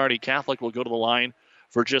foul. And Kearney Catholic will go to the line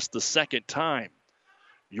for just the second time.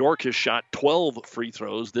 York has shot 12 free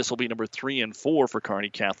throws. This will be number 3 and 4 for Kearney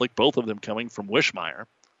Catholic, both of them coming from Wishmeyer.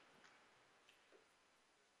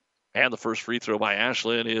 And the first free throw by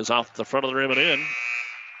Ashlyn is off the front of the rim and in.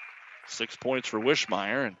 6 points for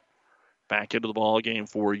Wishmeyer. And back into the ball game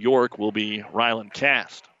for York will be Ryland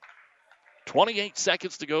Cast. 28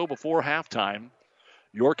 seconds to go before halftime.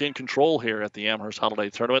 York in control here at the Amherst Holiday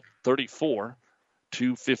Tournament,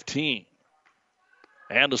 34-15.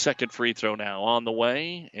 And a second free throw now on the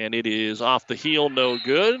way, and it is off the heel, no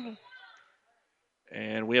good.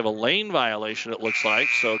 And we have a lane violation, it looks like,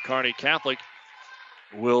 so Kearney Catholic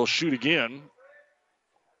will shoot again.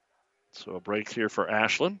 So a break here for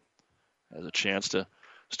Ashlyn. Has a chance to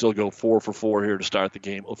still go 4 for 4 here to start the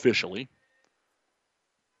game officially.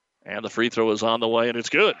 And the free throw is on the way, and it's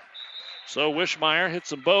good. So Wishmeyer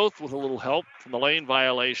hits them both with a little help from the lane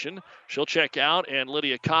violation. She'll check out, and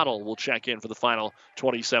Lydia Cottle will check in for the final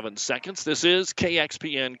 27 seconds. This is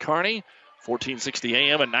KXPN Kearney, 1460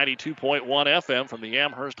 AM and 92.1 FM from the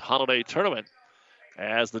Amherst Holiday Tournament.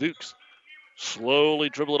 As the Dukes slowly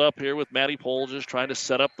dribble it up here with Maddie Polges trying to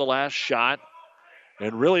set up the last shot.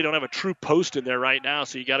 And really don't have a true post in there right now,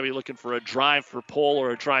 so you got to be looking for a drive for pull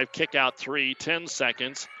or a drive kick out 3. 10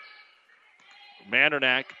 seconds.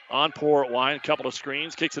 Mandernack on Portwine, a couple of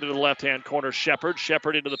screens, kicks it into the left-hand corner. Shepard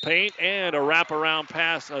into the paint, and a wraparound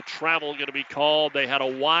pass, a travel going to be called. They had a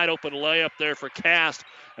wide-open layup there for Cast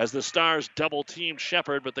as the Stars double-teamed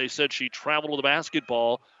Shepard, but they said she traveled to the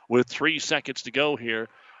basketball with 3 seconds to go here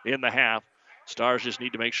in the half. Stars just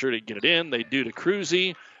need to make sure to get it in. They do to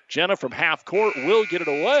Cruzy. Jenna from half court will get it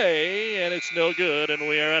away, and it's no good, and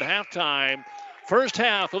we are at halftime. First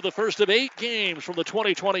half of the first of 8 games from the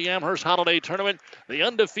 2020 Amherst Holiday Tournament. The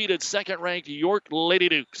undefeated second-ranked York Lady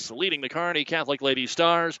Dukes leading the Kearney Catholic Lady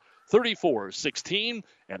Stars 34-16.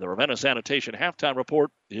 And the Ravenna Sanitation halftime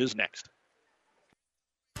report is next.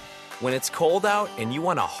 When it's cold out and you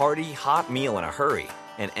want a hearty, hot meal in a hurry,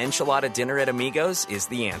 an enchilada dinner at Amigos is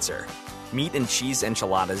the answer. Meat and cheese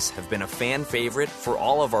enchiladas have been a fan favorite for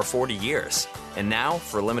all of our 40 years. And now,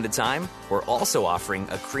 for a limited time, we're also offering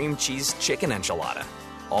a cream cheese chicken enchilada.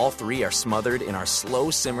 All 3 are smothered in our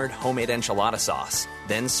slow-simmered homemade enchilada sauce,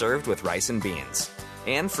 then served with rice and beans.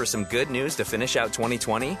 And for some good news to finish out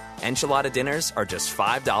 2020, enchilada dinners are just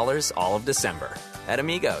 $5 all of December at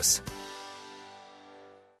Amigos.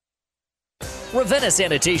 Ravenna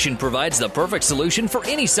Sanitation provides the perfect solution for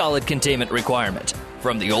any solid containment requirement.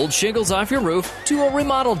 From the old shingles off your roof to a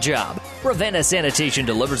remodel job, Ravenna Sanitation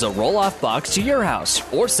delivers a roll-off box to your house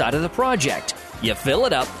or side of the project. You fill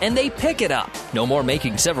it up and they pick it up. No more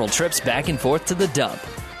making several trips back and forth to the dump.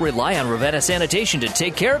 Rely on Ravenna Sanitation to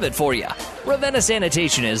take care of it for you. Ravenna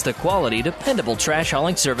Sanitation is the quality, dependable trash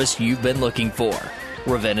hauling service you've been looking for.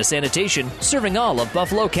 Ravenna Sanitation, serving all of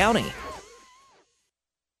Buffalo County.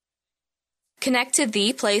 Connect to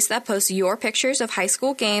the place that posts your pictures of high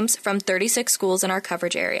school games from 36 schools in our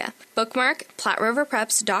coverage area. Bookmark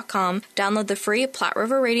PlatteRiverPreps.com, download the free Platte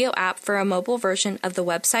River Radio app for a mobile version of the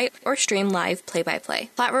website, or stream live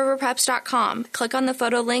play-by-play. PlatteRiverPreps.com. Click on the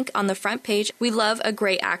photo link on the front page. We love a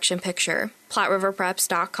great action picture.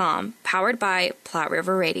 PlatteRiverPreps.com, powered by Platte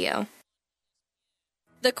River Radio.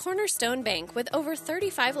 The Cornerstone Bank, with over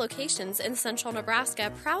 35 locations in central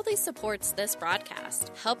Nebraska, proudly supports this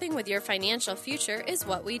broadcast. Helping with your financial future is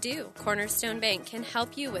what we do. Cornerstone Bank can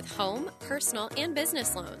help you with home, personal, and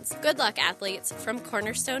business loans. Good luck, athletes. From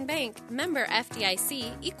Cornerstone Bank, member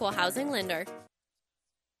FDIC, equal housing lender.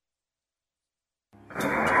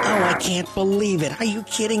 Oh, I can't believe it. Are you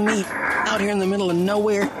kidding me? Out here in the middle of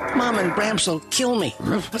nowhere, Mom and Gramps will kill me.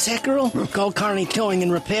 What's that, girl? Call Kearney Towing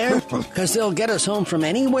and Repair? Because they'll get us home from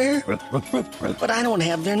anywhere? But I don't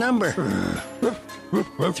have their number.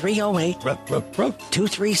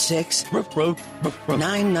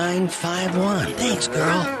 308-236-9951. Thanks,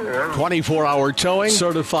 girl. 24-hour towing,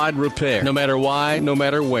 certified repair. No matter why, no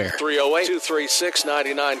matter where.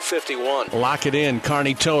 308-236-9951. Lock it in,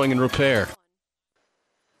 Kearney Towing and Repair.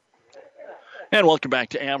 And welcome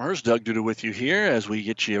back to Amherst. Doug Duda with you here as we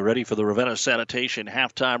get you ready for the Ravenna Sanitation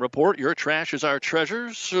Halftime Report. Your trash is our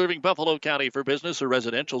treasure, serving Buffalo County for business or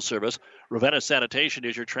residential service. Ravenna Sanitation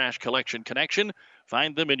is your trash collection connection.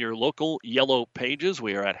 Find them in your local yellow pages.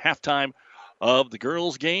 We are at halftime of the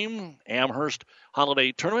girls' game, Amherst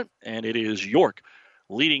Holiday Tournament, and it is York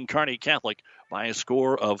leading Kearney Catholic by a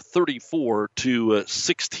score of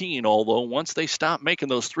 34-16, although once they stopped making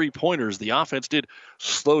those three-pointers, the offense did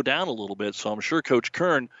slow down a little bit, so I'm sure Coach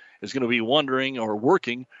Kern is going to be wondering or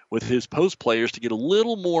working with his post players to get a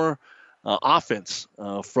little more offense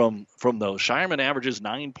from those. Shireman averages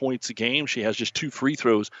 9 points a game. She has just 2 free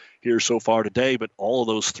throws here so far today, but all of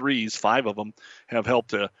those threes, 5 of them, have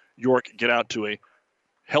helped York get out to a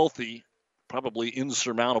healthy, probably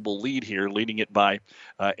insurmountable lead here, leading it by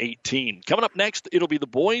 18. Coming up next, it'll be the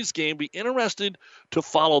boys' game. Be interested to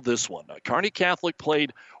follow this one. Kearney Catholic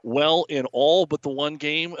played well in all but the one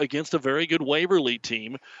game against a very good Waverly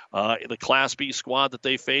team, the Class B squad that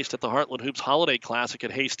they faced at the Heartland Hoops Holiday Classic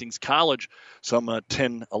at Hastings College some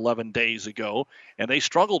 10, 11 days ago, and they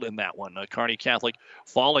struggled in that one. Kearney Catholic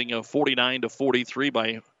falling 49-43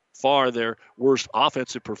 by far their worst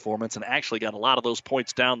offensive performance, and actually got a lot of those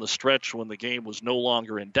points down the stretch when the game was no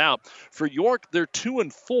longer in doubt. For York, they're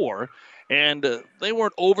 2-4, and they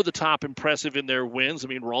weren't over the top impressive in their wins. I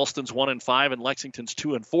mean, Ralston's 1-5 and Lexington's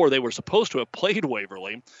 2-4. They were supposed to have played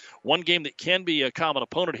Waverly. One game that can be a common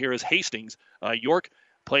opponent here is Hastings. York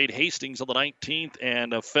played Hastings on the 19th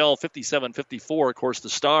and fell 57-54. Of course, the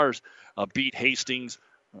Stars beat Hastings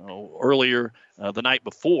earlier the night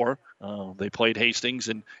before. They played Hastings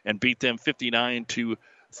and beat them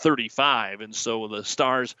 59-35. And so the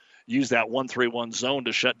Stars used that 1-3-1 zone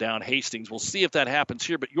to shut down Hastings. We'll see if that happens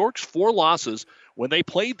here. But York's 4 losses when they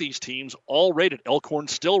played these teams all rated.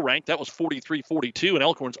 Elkhorn's still ranked. That was 43-42, and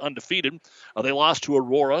Elkhorn's undefeated. They lost to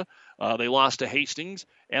Aurora. They lost to Hastings,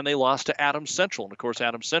 and they lost to Adams Central. And, of course,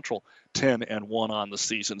 Adams Central 10-1 on the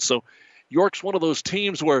season. So York's one of those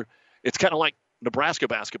teams where it's kind of like Nebraska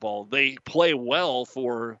basketball. They play well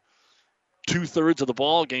for 2/3 of the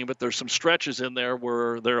ball game, but there's some stretches in there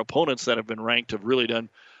where their opponents that have been ranked have really done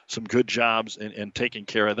some good jobs in taking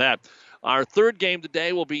care of that. Our third game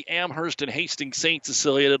today will be Amherst and Hastings St.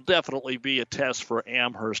 Cecilia. It'll definitely be a test for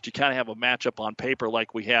Amherst. You kind of have a matchup on paper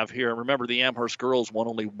like we have here. Remember, the Amherst girls won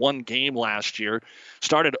only 1 game last year.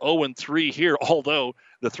 Started 0-3 here, although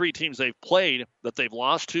the 3 teams they've played that they've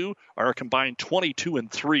lost to are a combined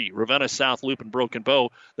 22-3. Ravenna, South Loop, and Broken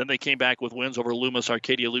Bow. Then they came back with wins over Loomis,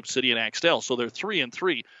 Arcadia, Loop City, and Axtell. So they're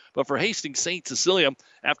 3-3. But for Hastings St. Cecilia,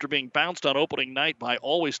 after being bounced on opening night by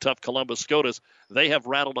always tough Columbus Scotus, they have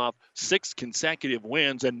rattled off 6 consecutive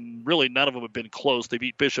wins, and really none of them have been close. They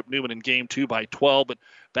beat Bishop Neumann in Game 2 by 12, but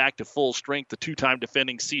back to full strength. The 2-time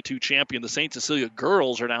defending C2 champion, the St. Cecilia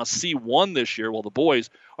girls, are now C1 this year, while the boys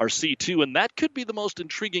are C2, and that could be the most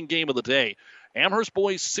intriguing game of the day. Amherst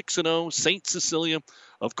boys 6-0, St. Cecilia,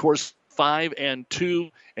 of course,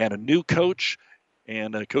 5-2, and a new coach.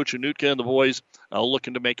 And Coach Anutka and the boys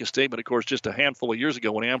looking to make a statement. Of course, just a handful of years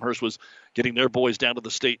ago when Amherst was getting their boys down to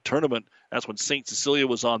the state tournament, that's when St. Cecilia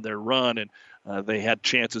was on their run, and they had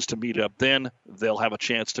chances to meet up then. They'll have a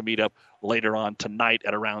chance to meet up later on tonight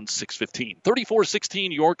at around 6:15.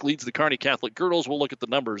 34-16, York leads the Kearney Catholic girls. We'll look at the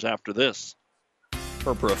numbers after this.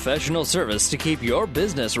 For professional service to keep your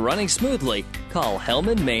business running smoothly, call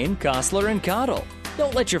Hellman, Maine, Kostler, and Cottle.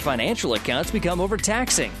 Don't let your financial accounts become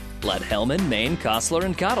overtaxing. Let Hellman, Maine, Kostler,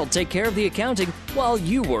 and Cottle take care of the accounting while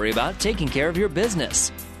you worry about taking care of your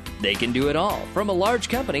business. They can do it all, from a large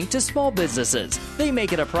company to small businesses. They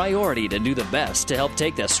make it a priority to do the best to help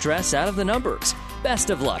take the stress out of the numbers.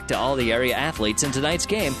 Best of luck to all the area athletes in tonight's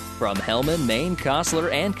game from Hellman, Maine,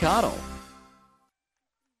 Kostler, and Cottle.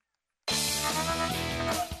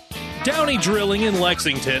 Downey Drilling in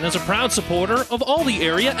Lexington is a proud supporter of all the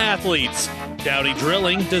area athletes. Downey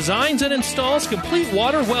Drilling designs and installs complete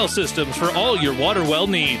water well systems for all your water well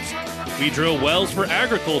needs. We drill wells for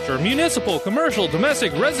agriculture, municipal, commercial,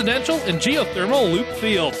 domestic, residential, and geothermal loop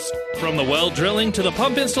fields. From the well drilling to the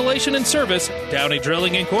pump installation and service, Downey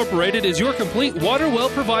Drilling Incorporated is your complete water well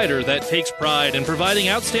provider that takes pride in providing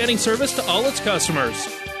outstanding service to all its customers.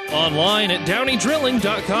 Online at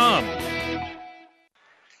downeydrilling.com.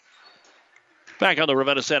 Back on the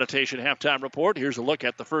Ravenna Sanitation halftime report, here's a look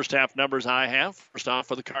at the first half numbers I have. First off,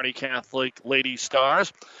 for the Kearney Catholic Lady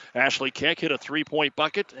Stars, Ashley Keck hit a 3-point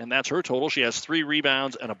bucket, and that's her total. She has 3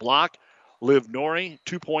 rebounds and a block. Liv Norrie,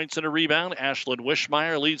 2 points and a rebound. Ashlyn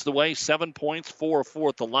Wishmeyer leads the way, 7 points, 4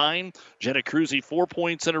 at the line. Jenna Cruzy, 4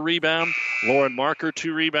 points and a rebound. Lauren Marker,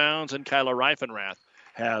 2 rebounds, and Kyla Reifenrath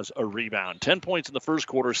has a rebound. 10 points in the first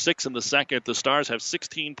quarter, 6 in the second. The Stars have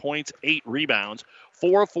 16 points, 8 rebounds.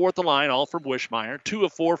 4 at the line, all from Wishmeyer. 2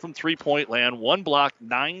 of 4 from three-point land. 1 block,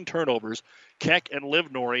 9 turnovers. Keck and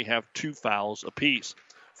Liv Norrie have 2 fouls apiece.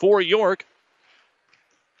 For York,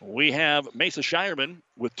 we have Mesa Shireman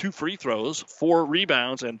with 2 free throws, 4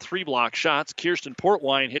 rebounds, and 3 block shots. Kirsten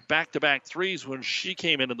Portwine hit back-to-back threes when she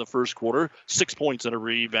came in the first quarter, 6 points and a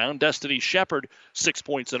rebound. Destiny Shepard, 6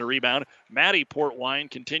 points and a rebound. Maddie Portwine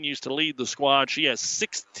continues to lead the squad. She has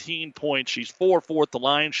 16 points. She's 4 at the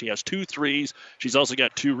line. She has 2 threes. She's also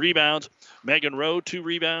got 2 rebounds. Megan Rowe, 2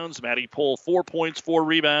 rebounds. Maddie Pohl, 4 points, 4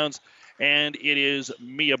 rebounds. And it is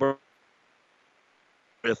Mia Burr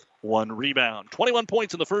with 1 rebound. 21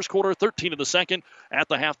 points in the first quarter, 13 in the second. At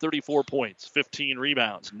the half, 34 points, 15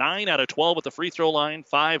 rebounds. 9 out of 12 at the free throw line,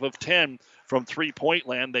 5 of 10 from three-point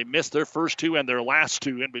land. They missed their first 2 and their last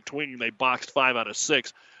 2 in between. They boxed 5 out of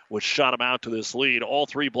 6, which shot them out to this lead. All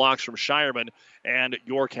 3 blocks from Shireman, and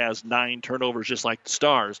York has 9 turnovers, just like the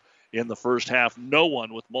Stars in the first half. No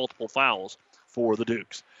one with multiple fouls for the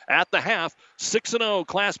Dukes. At the half, 6-0,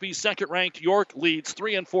 Class B second-ranked York leads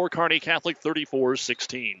 3-4 Kearney Catholic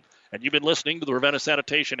 34-16. And you've been listening to the Ravenna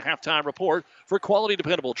Sanitation halftime report. For quality,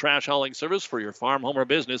 dependable trash hauling service for your farm, home, or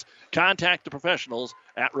business, contact the professionals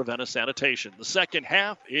at Ravenna Sanitation. The second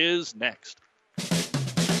half is next.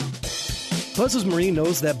 Buzz's Marine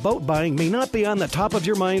knows that boat buying may not be on the top of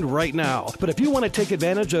your mind right now. But if you want to take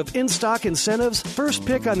advantage of in-stock incentives, first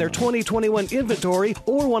pick on their 2021 inventory,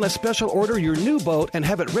 or want to special order your new boat and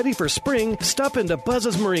have it ready for spring, stop into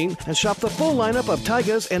Buzz's Marine and shop the full lineup of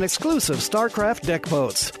Taigas and exclusive StarCraft deck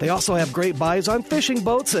boats. They also have great buys on fishing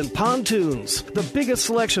boats and pontoons. The biggest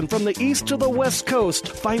selection from the east to the west coast.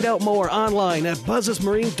 Find out more online at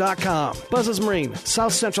buzzesmarine.com. Buzz's Marine,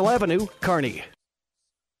 South Central Avenue, Kearney.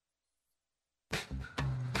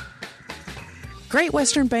 Great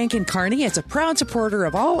Western Bank in Kearney is a proud supporter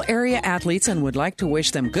of all area athletes and would like to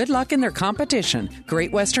wish them good luck in their competition.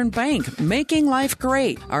 Great Western Bank, making life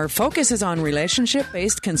great. Our focus is on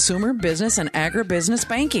relationship-based consumer, business, and agribusiness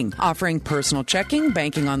banking, offering personal checking,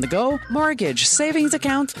 banking on the go, mortgage, savings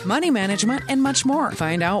accounts, money management, and much more.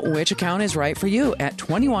 Find out which account is right for you at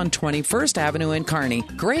 2120 First Avenue in Kearney.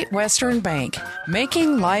 Great Western Bank,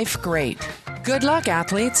 making life great. Good luck,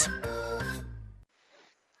 athletes.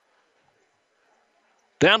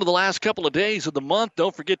 Down to the last couple of days of the month.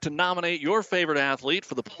 Don't forget to nominate your favorite athlete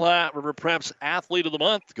for the Platte River Preps Athlete of the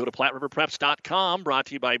Month. Go to PlatteRiverPreps.com, brought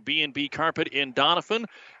to you by B&B Carpet in Doniphan.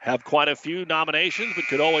 Have quite a few nominations, but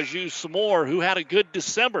could always use some more. Who had a good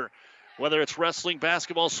December? Whether it's wrestling,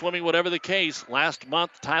 basketball, swimming, whatever the case. Last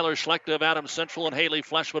month, Tyler Schlechter of Adams Central and Haley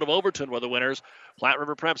Fleshman of Overton were the winners. Platte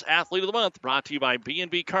River Preps Athlete of the Month, brought to you by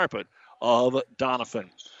B&B Carpet of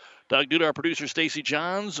Doniphan. Doug Duda, our producer, Stacy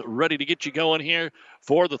Johns, ready to get you going here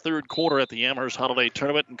for the third quarter at the Amherst Holiday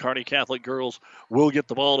Tournament. And Kearney Catholic girls will get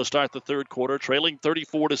the ball to start the third quarter, trailing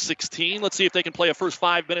 34-16. Let's see if they can play a first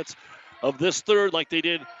 5 minutes of this third like they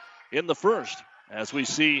did in the first. As we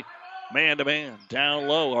see man-to-man down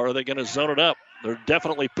low, are they going to zone it up? They're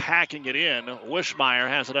definitely packing it in. Wishmeyer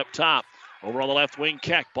has it up top. Over on the left wing,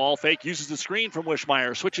 Keck. Ball fake, uses the screen from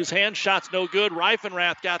Wishmeyer. Switches hands, shots no good.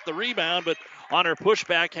 Reifenrath got the rebound, but on her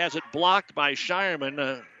pushback has it blocked by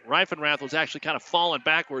Shireman. Reifenrath was actually kind of falling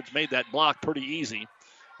backwards, made that block pretty easy.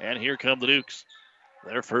 And here come the Dukes.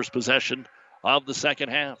 Their first possession of the second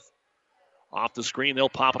half. Off the screen, they'll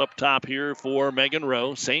pop it up top here for Megan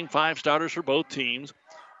Rowe. Same 5 starters for both teams.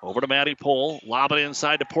 Over to Maddie Pohl. Lob it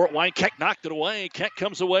inside to Portwine. Keck knocked it away. Keck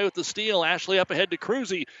comes away with the steal. Ashley up ahead to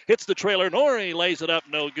Cruzy. Hits the trailer. Norrie lays it up.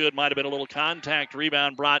 No good. Might have been a little contact.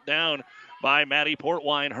 Rebound brought down by Maddie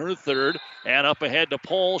Portwine, her third. And up ahead to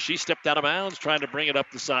Pohl. She stepped out of bounds trying to bring it up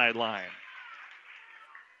the sideline.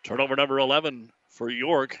 Turnover number 11 for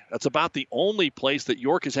York. That's about the only place that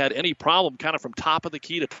York has had any problem kind of from top of the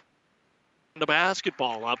key to the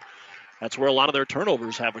basketball up. That's where a lot of their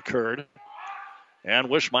turnovers have occurred. And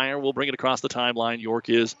Wishmeyer will bring it across the timeline. York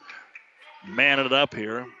is manning it up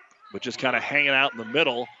here, but just kind of hanging out in the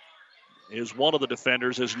middle is one of the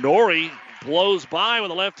defenders as Norrie blows by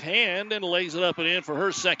with the left hand and lays it up and in for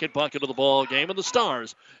her second bucket of the ball game. And the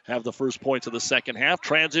Stars have the first points of the second half.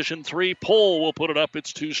 Transition three. Pohl will put it up.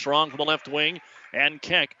 It's too strong from the left wing. And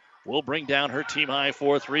Keck will bring down her team-high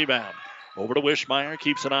fourth rebound. Over to Wishmeyer.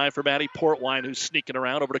 Keeps an eye for Maddie Portwine, who's sneaking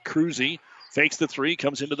around. Over to Cruzy. Fakes the three,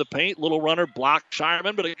 comes into the paint. Little runner blocked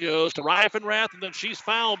Shireman, but it goes to Reifenrath, and then she's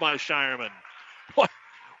fouled by Shireman.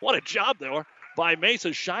 What a job there by Mesa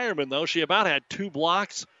Shireman, though. She about had 2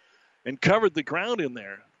 blocks and covered the ground in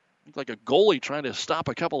there. Looked like a goalie trying to stop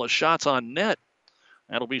a couple of shots on net.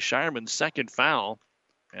 That'll be Shireman's second foul.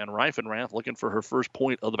 And Reifenrath looking for her first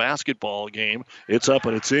point of the basketball game. It's up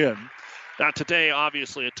and it's in. Now today,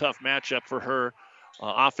 obviously a tough matchup for her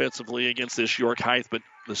offensively against this York Heights, but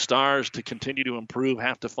the Stars, to continue to improve,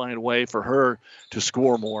 have to find a way for her to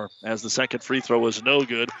score more, as the second free throw was no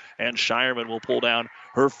good, and Shireman will pull down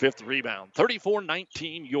her 5th rebound.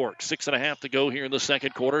 34-19 York. 6.5 to go here in the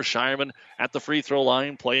second quarter. Shireman at the free throw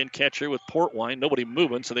line, playing catcher with Portwine. Nobody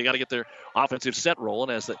moving, so they got to get their offensive set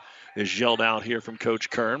rolling, as it is yelled out here from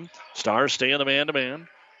Coach Kern. Stars stay in the man-to-man.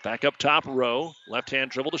 Back up top row.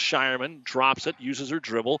 Left-hand dribble to Shireman. Drops it, uses her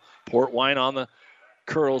dribble. Portwine on the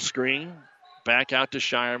curl screen. Back out to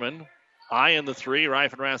Shireman. Eye in the three.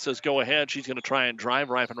 Reifenrath says go ahead. She's going to try and drive.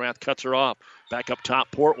 Reifenrath cuts her off. Back up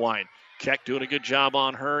top, Portwine. Keck doing a good job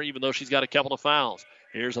on her, even though she's got a couple of fouls.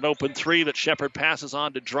 Here's an open three that Shepard passes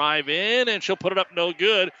on to drive in, and she'll put it up no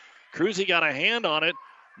good. Cruzy got a hand on it.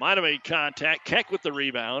 Might have made contact. Keck with the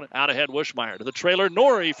rebound. Out ahead, Wishmeyer to the trailer.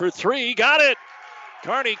 Norrie for three. Got it.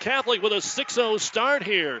 Kearney Catholic with a 6-0 start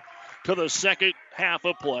here to the second half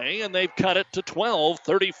of play, and they've cut it to 12,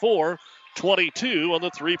 34-22 on the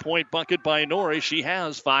three-point bucket by Norrie. She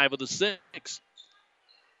has 5 of the 6.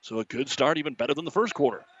 So a good start, even better than the first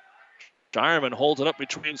quarter. Shireman holds it up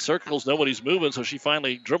between circles. Nobody's moving, so she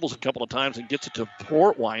finally dribbles a couple of times and gets it to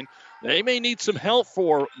Portwine. They may need some help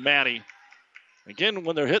for Maddie. Again,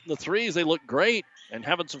 when they're hitting the threes, they look great and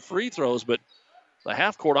having some free throws, but the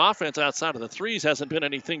half-court offense outside of the threes hasn't been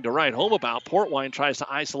anything to write home about. Portwine tries to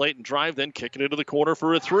isolate and drive, then kick it into the corner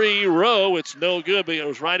for a 3. It's no good, but it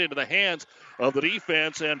was right into the hands of the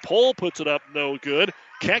defense, and Pohl puts it up no good.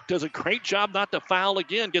 Keck does a great job not to foul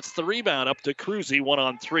again, gets the rebound up to Cruzy,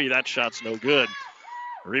 1-on-3. That shot's no good.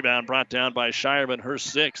 Rebound brought down by Shireman, her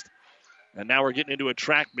 6th. And now we're getting into a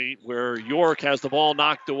track meet where York has the ball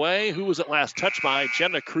knocked away. Who was it last touched by?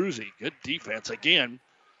 Jenna Cruzy. Good defense again.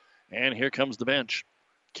 And here comes the bench.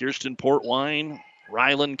 Kirsten Portwine,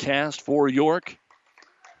 Ryland Cast for York.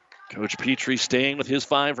 Coach Petrie staying with his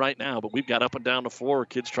 5 right now, but we've got up and down to 4.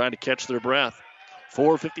 Kids trying to catch their breath.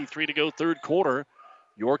 4:53 to go, third quarter.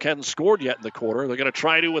 York hadn't scored yet in the quarter. They're going to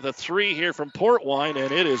try to with a 3 here from Portwine,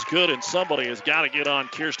 and it is good, and somebody has got to get on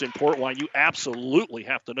Kirsten Portwine. You absolutely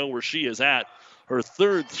have to know where she is at. Her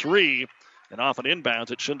 3rd 3, and off an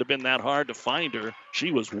inbounds. It shouldn't have been that hard to find her.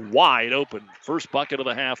 She was wide open. First bucket of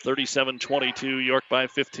the half, 37-22, York by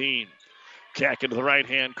 15. Keck into the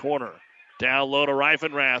right-hand corner. Down low to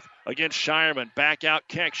Reifenrath against Shireman. Back out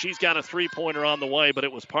Keck. She's got a 3-pointer on the way, but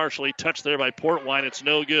it was partially touched there by Portwine. It's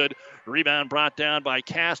no good. Rebound brought down by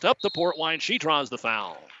Cast. Up to Portwine. She draws the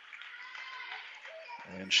foul.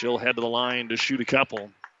 And she'll head to the line to shoot a couple.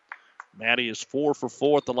 Maddie is 4 for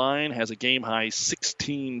 4 at the line. Has a game-high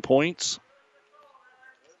 16 points.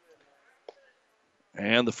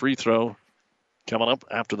 And the free throw coming up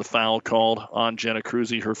after the foul called on Jenna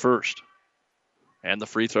Cruzy, her first. And the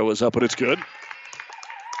free throw is up, and it's good.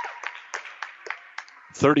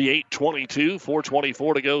 38-22,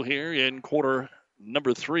 4:24 to go here in quarter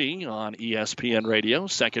number 3 on ESPN Radio.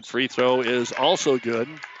 Second free throw is also good.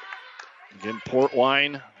 Again,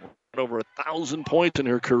 Portwine over 1,000 points in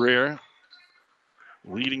her career.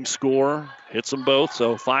 Leading scorer, hits them both,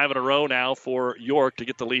 so 5 in a row now for York to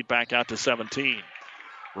get the lead back out to 17.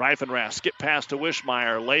 Reifenrath skip pass to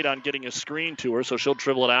Wishmeyer, late on getting a screen to her, so she'll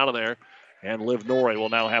dribble it out of there. And Liv Norrie will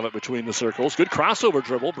now have it between the circles. Good crossover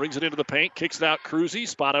dribble, brings it into the paint, kicks it out Cruzy.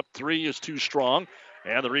 Spot up 3 is too strong.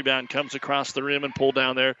 And the rebound comes across the rim and pulled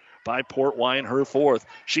down there by Portwine, her fourth.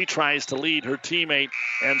 She tries to lead her teammate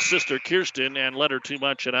and sister Kirsten and led her too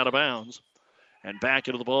much and out of bounds. And back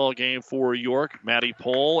into the ball game for York, Maddie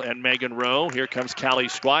Pohl and Megan Rowe. Here comes Callie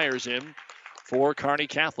Squires in for Kearney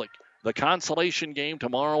Catholic. The consolation game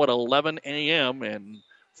tomorrow at 11 a.m. and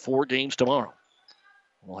 4 games tomorrow.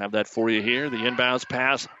 We'll have that for you here. The inbounds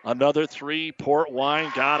pass, another three.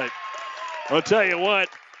 Portwine got it. I'll tell you what,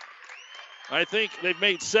 I think they've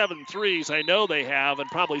made 7 threes. I know they have, and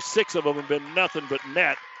probably 6 of them have been nothing but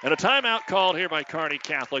net. And a timeout called here by Kearney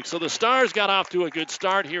Catholic. So the Stars got off to a good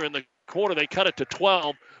start here in the quarter. They cut it to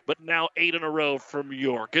 12, but now 8 in a row from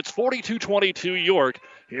York. It's 42-22 York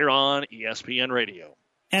here on ESPN Radio.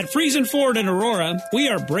 At Friesen Ford in Aurora, we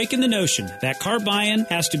are breaking the notion that car buying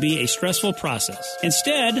has to be a stressful process.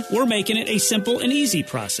 Instead, we're making it a simple and easy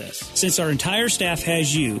process, since our entire staff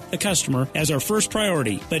has you, the customer, as our first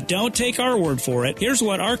priority. But don't take our word for it. Here's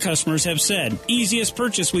what our customers have said. Easiest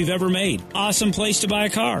purchase we've ever made. Awesome place to buy a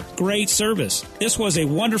car. Great service. This was a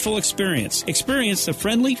wonderful experience. Experience the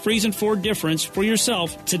friendly Friesen Ford difference for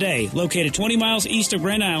yourself today. Located 20 miles east of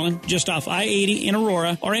Grand Island, just off I-80 in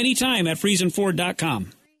Aurora, or anytime at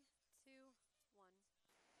FriesenFord.com.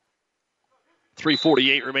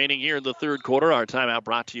 3:48 remaining here in the third quarter. Our timeout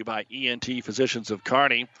brought to you by ENT Physicians of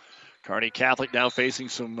Kearney. Kearney Catholic now facing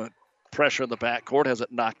some pressure in the backcourt. Has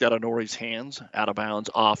it knocked out of Norrie's hands, out of bounds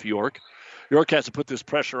off York. York hasn't put this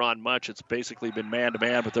pressure on much. It's basically been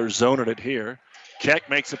man-to-man, but they're zoning it here. Keck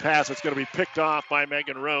makes a pass. It's going to be picked off by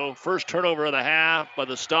Megan Rowe. First turnover of the half by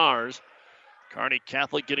the Stars. Kearney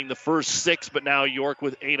Catholic getting the first 6, but now York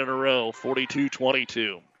with 8 in a row,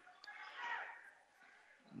 42-22.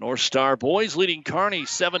 North Star boys leading Kearney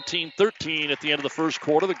 17-13 at the end of the first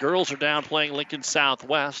quarter. The girls are down playing Lincoln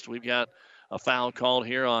Southwest. We've got a foul called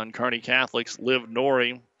here on Kearney Catholic's Liv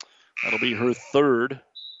Norrie. That'll be her third.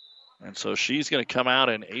 And so she's going to come out,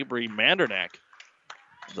 and Avery Mandernack,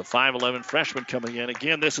 the 5'11 freshman, coming in.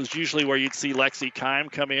 Again, this is usually where you'd see Lexi Keim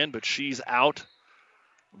come in, but she's out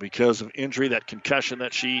because of injury, that concussion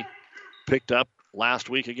that she picked up last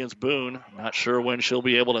week against Boone. Not sure when she'll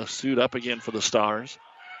be able to suit up again for the Stars.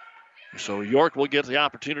 So York will get the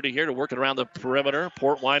opportunity here to work it around the perimeter.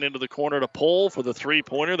 Portwine into the corner to Pohl for the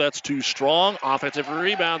three-pointer. That's too strong. Offensive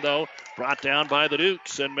rebound, though, brought down by the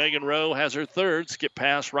Dukes. And Megan Rowe has her third. Skip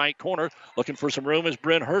pass right corner. Looking for some room is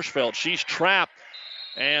Bryn Hirschfeld. She's trapped.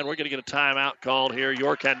 And we're going to get a timeout called here.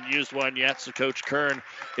 York hadn't used one yet, so Coach Kern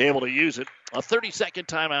able to use it. A 30-second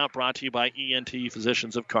timeout brought to you by ENT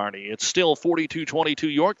Physicians of Kearney. It's still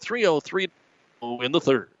 42-22 York, 3:03 in the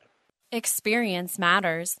third. Experience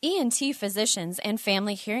matters. ENT Physicians and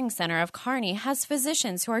Family Hearing Center of Kearney has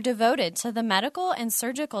physicians who are devoted to the medical and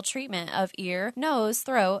surgical treatment of ear, nose,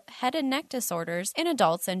 throat, head and neck disorders in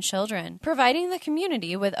adults and children, providing the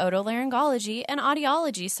community with otolaryngology and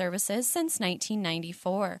audiology services since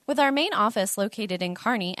 1994. With our main office located in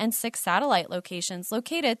Kearney and 6 satellite locations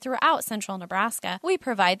located throughout central Nebraska, we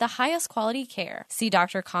provide the highest quality care. See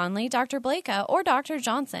Dr. Conley, Dr. Blaka, or Dr.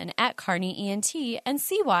 Johnson at Kearney ENT and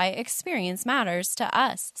see why experience matters to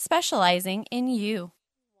us, specializing in you.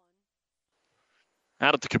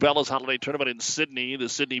 Out at the Cabela's Holiday Tournament in Sydney, the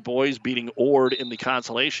Sydney boys beating Ord in the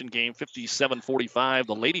consolation game, 57-45.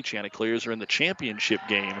 The Lady Chanticleers are in the championship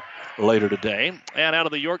game later today. And out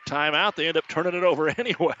of the York timeout, they end up turning it over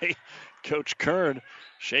anyway. Coach Kern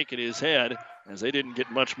shaking his head as they didn't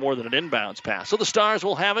get much more than an inbounds pass. So the Stars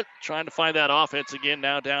will have it, trying to find that offense again,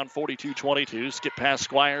 now down 42-22. Skip past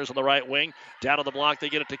Squires on the right wing. Down on the block, they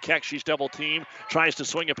get it to Keck. She's double-teamed. Tries to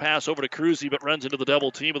swing a pass over to Cruzy, but runs into the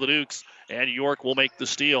double team of the Dukes, and York will make the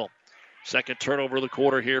steal. Second turnover of the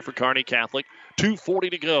quarter here for Kearney Catholic.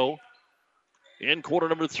 2:40 to go in quarter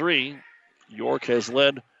number 3. York has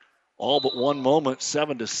led all but one moment,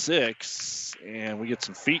 7-6. And we get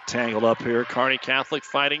some feet tangled up here. Kearney Catholic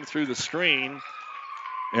fighting through the screen.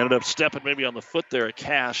 Ended up stepping maybe on the foot there at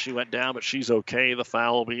Cash. She went down, but she's okay. The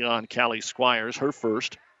foul will be on Callie Squires, her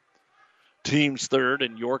first. Team's third,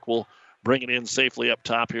 and York will bring it in safely up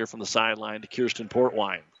top here from the sideline to Kirsten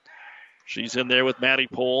Portwine. She's in there with Maddie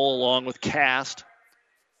Pohl along with Cast.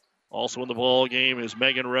 Also in the ball game is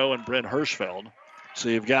Megan Rowe and Bryn Hirschfeld. So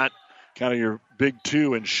you've got kind of your big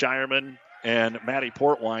two in Shireman and Maddie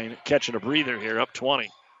Portwine catching a breather here, up 20.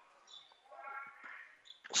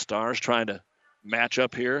 Stars trying to match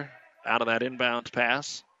up here out of that inbounds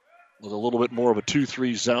pass with a little bit more of a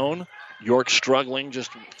 2-3 zone. York struggling, just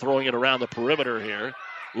throwing it around the perimeter here.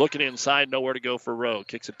 Looking inside, nowhere to go for Rowe.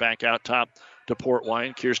 Kicks it back out top to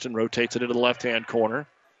Portwine. Kirsten rotates it into the left-hand corner.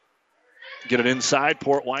 Get it inside,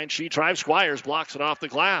 Portwine. She drives Squires, blocks it off the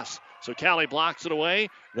glass. So Callie blocks it away.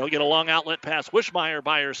 They'll get a long outlet pass. Wishmeyer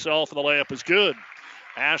by herself, and the layup is good.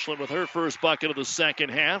 Ashland with her first bucket of the second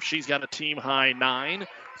half. She's got a team-high 9.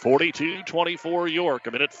 42-24 York.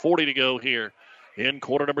 A minute 40 to go here in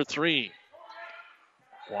quarter number 3.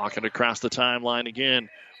 Walking across the timeline again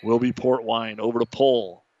will be Portwine. Over to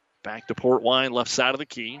Pole. Back to Portwine, left side of the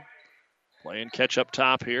key. Playing catch up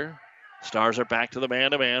top here. Stars are back to the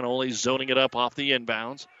man-to-man, only zoning it up off the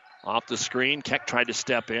inbounds. Off the screen, Keck tried to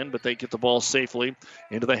step in, but they get the ball safely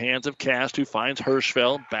into the hands of Cast, who finds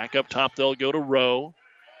Hirschfeld. Back up top, they'll go to Rowe.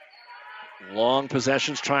 Long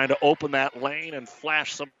possessions trying to open that lane and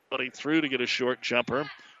flash somebody through to get a short jumper.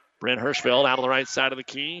 Brent Hirschfeld out of the right side of the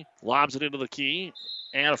key, lobs it into the key,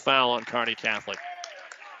 and a foul on Kearney Catholic.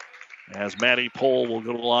 As Maddie Pohl will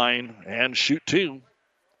go to the line and shoot 2.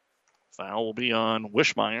 Foul will be on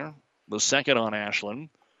Wishmeyer, the second on Ashland.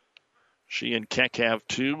 She and Keck have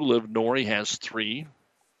 2. Liv Norrie has 3.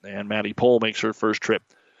 And Maddie Pohl makes her first trip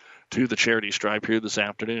to the charity stripe here this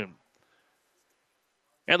afternoon.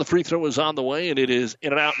 And the free throw is on the way, and it is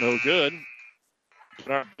in and out, no good.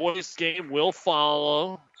 But our boys game will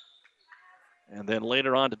follow. And then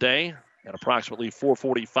later on today, at approximately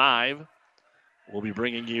 4:45, we'll be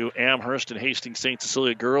bringing you Amherst and Hastings St.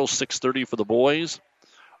 Cecilia girls, 6:30 for the boys.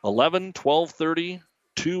 11, 12:30,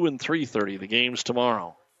 2, and 3:30, the games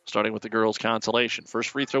tomorrow. Starting with the girls' consolation. First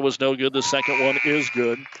free throw was no good. The second one is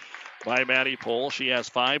good by Maddie Pohl. She has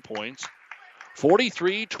 5 points.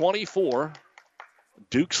 43-24.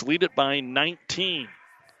 Dukes lead it by 19.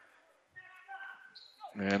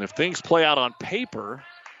 And if things play out on paper,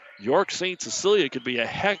 York St. Cecilia could be a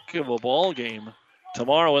heck of a ball game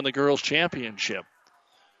tomorrow in the girls' championship.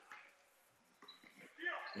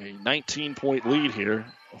 A 19-point lead here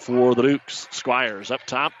for the Dukes. Squires up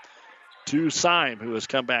top to Syme, who has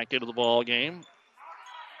come back into the ball game.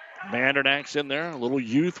 Mandernach's in there, a little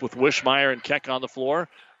youth with Wishmeyer and Keck on the floor.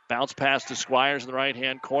 Bounce pass to Squires in the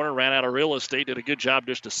right-hand corner, ran out of real estate, did a good job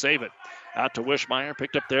just to save it. Out to Wishmeyer,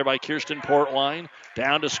 picked up there by Kirsten Portwine.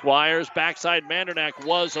 Down to Squires, backside Mandernach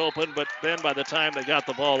was open, but then by the time they got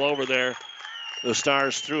the ball over there, the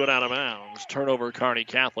Stars threw it out of bounds. Turnover Kearney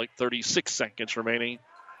Catholic, 36 seconds remaining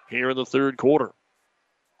here in the third quarter.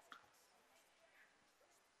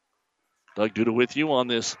 Doug Duda with you on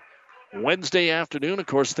this Wednesday afternoon. Of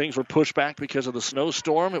course, things were pushed back because of the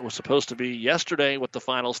snowstorm. It was supposed to be yesterday with the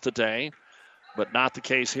finals today, but not the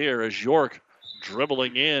case here, as York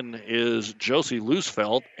dribbling in is Josie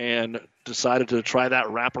Loosefelt and decided to try that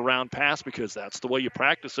wraparound pass because that's the way you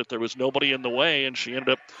practice it. There was nobody in the way, and she ended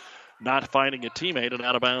up not finding a teammate, and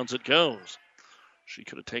out of bounds it goes. She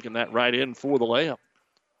could have taken that right in for the layup.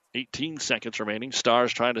 18 seconds remaining.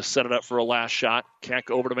 Stars trying to set it up for a last shot.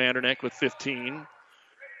 Keck over to Mandernach with 15.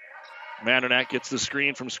 Mandernach gets the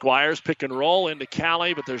screen from Squires. Pick and roll into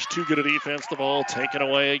Callie, but there's too good a defense. The ball taken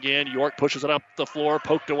away again. York pushes it up the floor,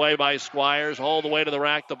 poked away by Squires. All the way to the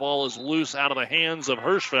rack. The ball is loose out of the hands of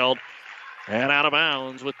Hirschfeld and out of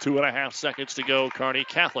bounds with 2.5 seconds to go. Kearney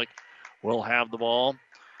Catholic will have the ball.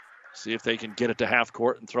 See if they can get it to half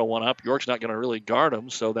court and throw one up. York's not going to really guard them,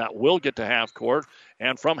 so that will get to half court.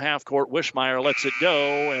 And from half court, Wishmeyer lets it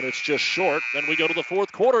go, and it's just short. Then we go to the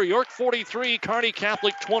fourth quarter. York 43, Kearney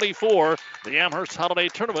Catholic 24. The Amherst Holiday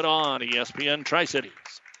Tournament on ESPN Tri-Cities.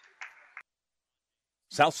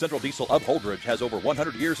 South Central Diesel of Holdridge has over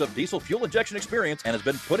 100 years of diesel fuel injection experience and has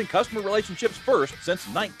been putting customer relationships first since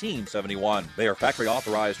 1971. They are factory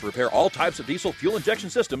authorized to repair all types of diesel fuel injection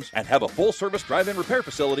systems and have a full-service drive-in repair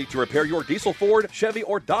facility to repair your diesel Ford, Chevy,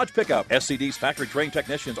 or Dodge pickup. SCD's factory-trained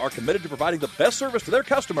technicians are committed to providing the best service to their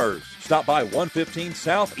customers. Stop by 115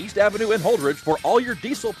 South East Avenue in Holdridge for all your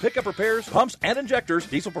diesel pickup repairs, pumps and injectors,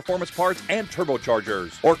 diesel performance parts, and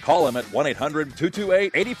turbochargers. Or call them at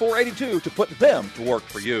 1-800-228-8482 to put them to work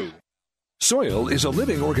for you. Soil is a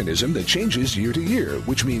living organism that changes year to year,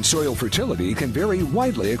 which means soil fertility can vary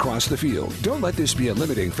widely across the field. Don't let this be a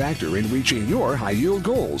limiting factor in reaching your high-yield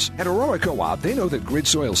goals. At Aurora Co-op, they know that grid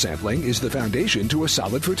soil sampling is the foundation to a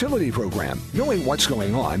solid fertility program. Knowing what's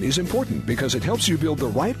going on is important because it helps you build the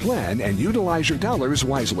right plan and utilize your dollars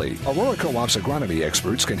wisely. Aurora Co-op's agronomy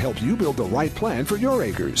experts can help you build the right plan for your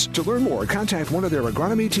acres. To learn more, contact one of their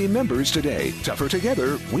agronomy team members today. Tougher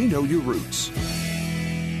together, we know your roots.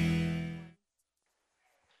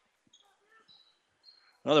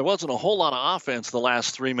 Well, there wasn't a whole lot of offense the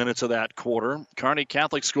last 3 minutes of that quarter. Kearney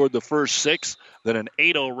Catholic scored the first 6, then an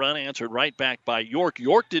 8-0 run answered right back by York.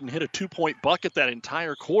 York didn't hit a 2-point bucket that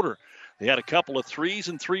entire quarter. They had a couple of threes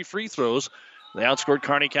and 3 free throws. They outscored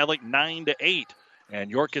Kearney Catholic 9-8.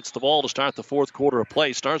 And York gets the ball to start the fourth quarter of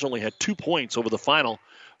play. Stars only had 2 points over the final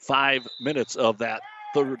 5 minutes of that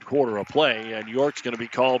third quarter of play, and York's going to be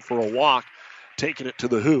called for a walk, taking it to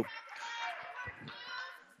the hoop.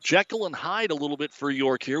 Jekyll and Hyde a little bit for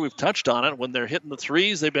York here. We've touched on it. When they're hitting the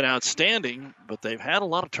threes, they've been outstanding, but they've had a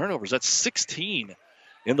lot of turnovers. That's 16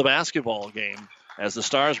 in the basketball game as the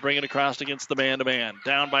Stars bring it across against the man-to-man.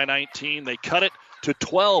 Down by 19. They cut it to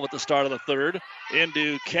 12 at the start of the third.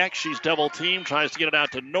 Into Keck. She's double-teamed. Tries to get it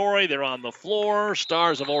out to Norrie. They're on the floor.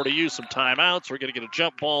 Stars have already used some timeouts. We're going to get a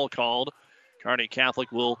jump ball called. Kearney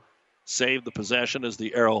Catholic will save the possession as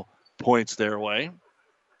the arrow points their way.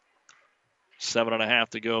 7.5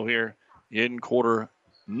 to go here in quarter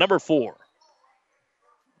number 4.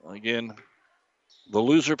 Again, the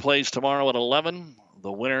loser plays tomorrow at 11.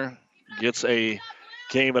 The winner gets a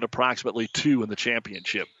game at approximately 2 in the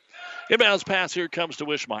championship. Inbounds pass here comes to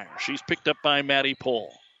Wishmeyer. She's picked up by Maddie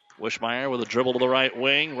Pohl. Wishmeyer with a dribble to the right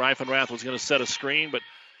wing. Reifenrath was going to set a screen, but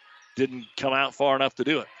didn't come out far enough to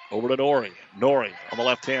do it. Over to Norrie. Norrie on the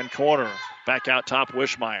left-hand corner. Back out top,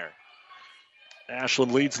 Wishmeyer.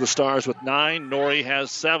 Ashland leads the Stars with 9. Norrie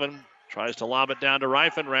has 7. Tries to lob it down to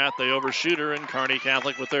Reifenrath. They overshoot her, and Kearney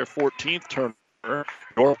Catholic with their 14th turnover.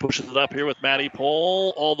 York pushes it up here with Maddie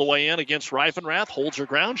Pohl all the way in against Reifenrath. Holds her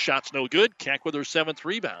ground. Shot's no good. Keck with her 7th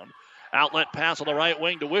rebound. Outlet pass on the right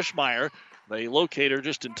wing to Wishmeyer. They locate her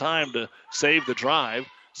just in time to save the drive.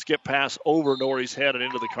 Skip pass over Norrie's head and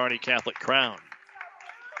into the Kearney Catholic crown.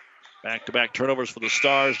 Back-to-back turnovers for the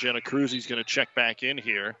Stars. Jenna Cruzy's going to check back in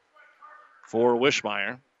here for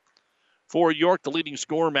Wishmeyer. For York, the leading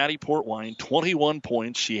scorer, Maddie Portwine, 21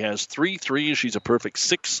 points. She has 3 threes. She's a perfect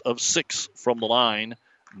 6 of 6 from the line.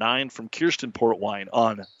 9 from Kirsten Portwine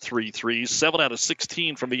on 3 threes. 7 out of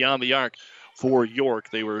 16 from beyond the arc for York.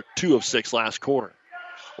 They were 2 of 6 last quarter.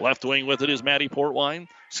 Left wing with it is Maddie Portwine.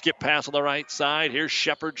 Skip pass on the right side. Here's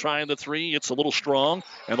Shepard trying the 3. It's a little strong.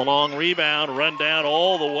 And the long rebound run down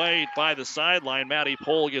all the way by the sideline. Maddie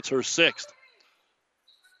Pohl gets her 6th.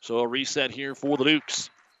 So a reset here for the Dukes.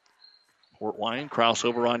 Portwine,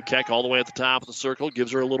 crossover on Keck all the way at the top of the circle.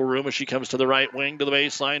 Gives her a little room as she comes to the right wing to the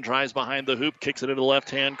baseline. Drives behind the hoop. Kicks it into the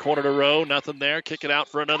left-hand corner to Rowe. Nothing there. Kick it out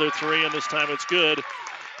for another 3, and this time it's good.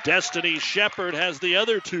 Destiny Shepard has the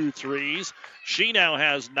other 2 threes. She now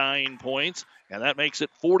has 9 points, and that makes it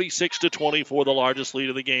 46-24, the largest lead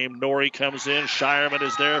of the game. Norrie comes in. Shireman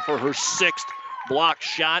is there for her 6th block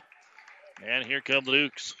shot. And here come the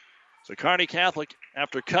Dukes. So Kearney Catholic,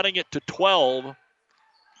 after cutting it to 12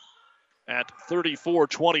 at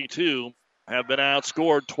 34-22, have been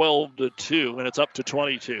outscored 12-2, and it's up to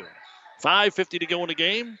 22. 5:50 to go in the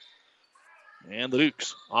game. And the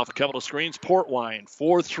Dukes off a couple of screens. Portwine,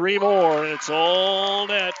 4-3 more, and it's all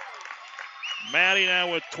net. Maddie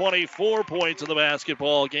now with 24 points in the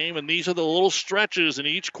basketball game, and these are the little stretches in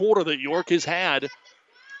each quarter that York has had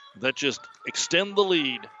that just extend the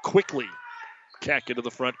lead quickly. Keck into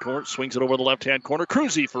the front court, swings it over the left-hand corner.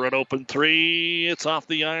 Cruzy for an open 3. It's off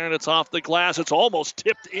the iron, it's off the glass. It's almost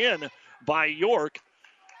tipped in by York,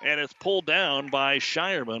 and it's pulled down by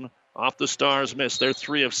Shireman. Off the Stars miss. They're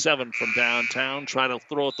 3 of 7 from downtown. Try to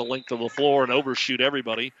throw it the length of the floor and overshoot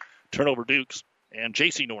everybody. Turnover Dukes. And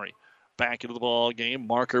J.C. Norrie back into the ball game.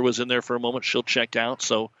 Marker was in there for a moment. She'll check out.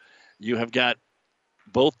 So you have got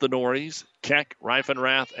both the Norries, Keck,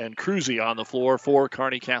 Reifenrath, and Cruzy on the floor for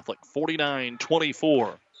Kearney Catholic.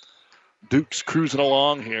 49-24. Dukes cruising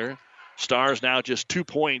along here. Stars now just 2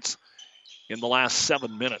 points in the last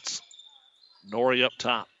 7 minutes. Norrie up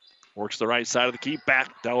top. Works the right side of the key.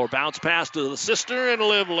 Back door bounce pass to the sister, and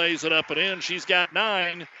Liv lays it up and in. She's got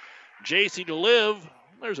 9. JC to Liv.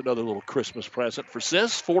 There's another little Christmas present for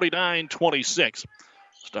Sis. 49-26.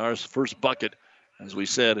 Stars' first bucket, as we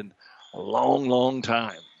said, in a long, long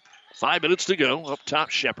time. 5 minutes to go. Up top,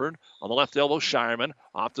 Shepard. On the left elbow, Shireman.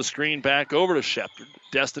 Off the screen, back over to Shepard.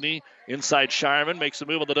 Destiny inside Shireman. Makes a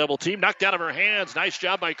move on the double team. Knocked out of her hands. Nice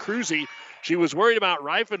job by Cruzy. She was worried about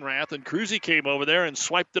Reifenrath, and Cruzy came over there and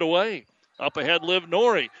swiped it away. Up ahead, Liv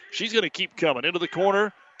Norrie. She's going to keep coming into the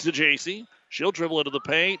corner to JC. She'll dribble into the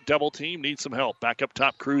paint. Double team, needs some help. Back up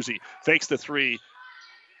top, Cruzy. Fakes the 3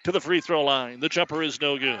 to the free throw line. The jumper is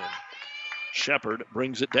no good. Shepard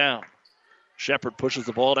brings it down. Shepard pushes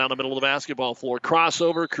the ball down the middle of the basketball floor.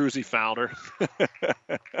 Crossover, Cruzy fouled her.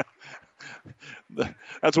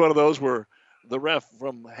 That's one of those where the ref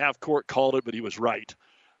from half court called it, but he was right.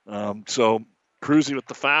 So Cruzy with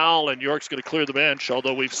the foul, and York's going to clear the bench,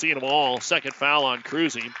 although we've seen them all. Second foul on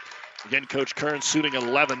Cruzy. Again, Coach Kern shooting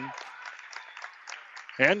 11.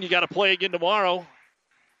 And you got to play again tomorrow.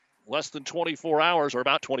 Less than 24 hours, or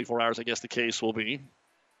about 24 hours, I guess the case will be.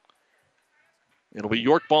 It'll be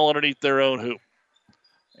York ball underneath their own hoop.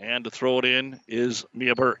 And to throw it in is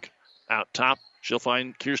Mia Burke. Out top, she'll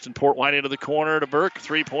find Kirsten Portwine into the corner to Burke.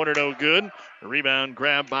 Three-pointer, no good. A rebound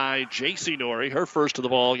grabbed by J.C. Norrie, her first of the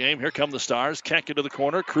ball game. Here come the Stars. Keck into the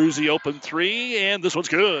corner. Cruzy open three, and this one's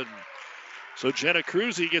good. So Jenna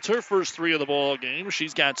Cruzy gets her first three of the ball game.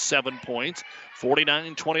 She's got 7 points.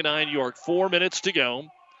 49-29 York. 4 minutes to go.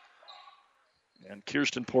 And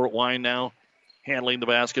Kirsten Portwine now handling the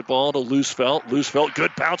basketball to Loosefelt. Loosefelt,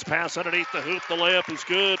 good bounce pass underneath the hoop. The layup is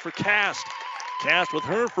good for Cast. Cast with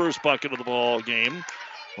her first bucket of the ball game.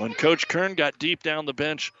 When Coach Kern got deep down the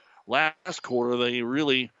bench last quarter, they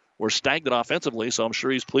really were stagnant offensively, so I'm sure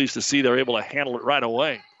he's pleased to see they're able to handle it right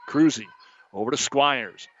away. Cruzy over to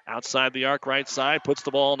Squires. Outside the arc right side, puts the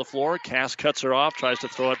ball on the floor. Cast cuts her off, tries to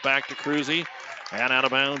throw it back to Cruzy, and out of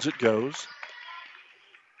bounds it goes.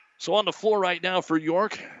 So on the floor right now for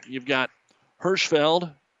York, you've got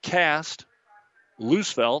Hirschfeld, Cast,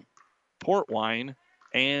 Loosefelt, Portwine,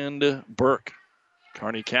 and Burke.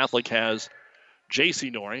 Kearney Catholic has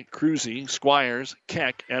J.C. Norrie, Cruzy, Squires,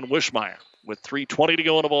 Keck, and Wishmeyer. With 3:20 to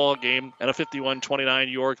go in the ball game and a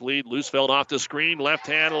 51-29 York lead. Loosefeld off the screen,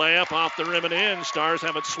 left-hand layup off the rim and in. Stars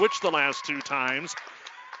haven't switched the last 2 times.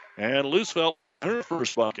 And Loosefeld, her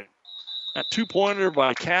first bucket. That 2-pointer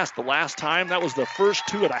by Cast the last time, that was the first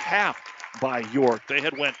 2.5 by York. They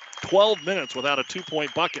had went 12 minutes without a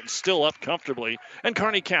 2-point bucket and still up comfortably. And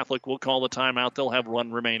Kearney Catholic will call the timeout. They'll have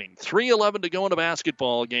one remaining. 3:11 to go in the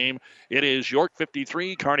basketball game. It is York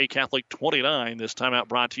 53, Kearney Catholic 29. This timeout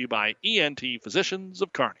brought to you by ENT Physicians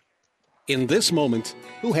of Kearney. In this moment,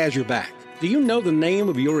 who has your back? Do you know the name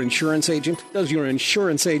of your insurance agent? Does your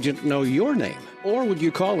insurance agent know your name? Or would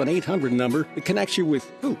you call an 800 number that connects you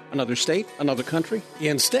with who? Another state? Another country?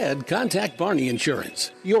 Instead, contact Barney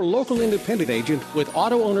Insurance, your local independent agent with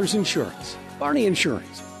auto owner's insurance. Barney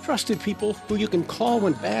Insurance. Trusted people who you can call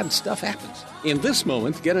when bad stuff happens. In this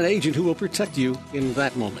moment, get an agent who will protect you in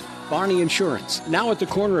that moment. Barney Insurance, now at the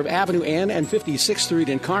corner of Avenue N and 56th Street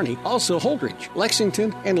in Kearney, also Holdridge,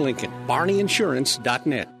 Lexington, and Lincoln.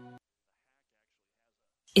 BarneyInsurance.net.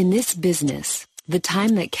 In this business, the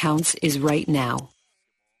time that counts is right now.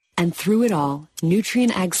 And through it all, Nutrien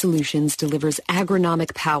Ag Solutions delivers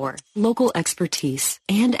agronomic power, local expertise,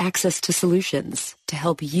 and access to solutions to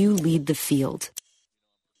help you lead the field.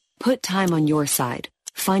 Put time on your side.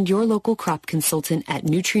 Find your local crop consultant at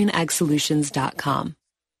nutrienagsolutions.com.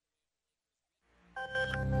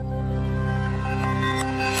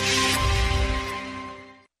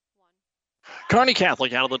 Kearney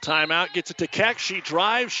Catholic out of the timeout, gets it to Keck. She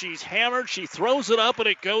drives, she's hammered, she throws it up, and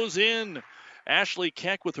it goes in. Ashley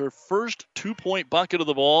Keck with her first 2-point bucket of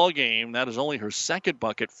the ball game. That is only her second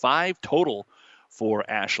bucket, 5 total for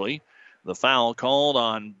Ashley. The foul called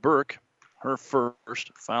on Burke, her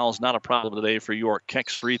first. Foul's not a problem today for York.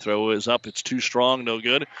 Keck's free throw is up. It's too strong, no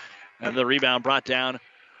good. And the rebound brought down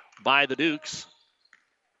by the Dukes.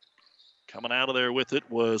 Coming out of there with it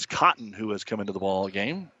was Cotton, who has come into the ball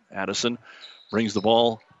game. Addison brings the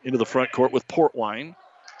ball into the front court with Portwine.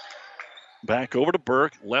 Back over to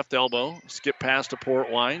Burke, left elbow, skip pass to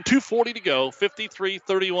Portwine. 2:40 to go,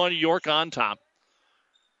 53-31 York on top.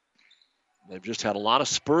 They've just had a lot of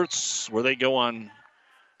spurts where they go on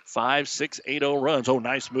 5, 6, 8-0 runs. Oh,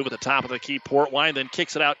 nice move at the top of the key. Portwine then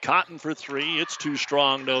kicks it out. Cotton for 3. It's too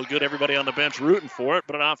strong, no good. Everybody on the bench rooting for it,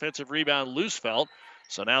 but an offensive rebound, Loosefelt.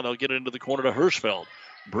 So now they'll get it into the corner to Hirschfeld.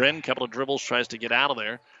 Bren, couple of dribbles, tries to get out of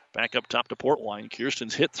there. Back up top to Portwine.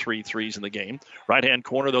 Kirsten's hit 3 threes in the game. Right-hand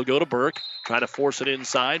corner, they'll go to Burke. Try to force it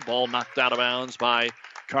inside. Ball knocked out of bounds by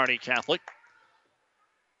Kearney Catholic.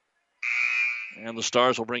 And the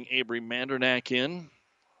Stars will bring Avery Mandernack in.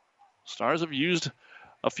 Stars have used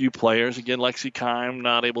a few players. Again, Lexi Kime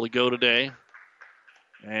not able to go today.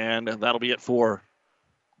 And that'll be it for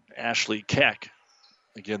Ashley Keck.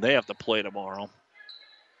 Again, they have to play tomorrow.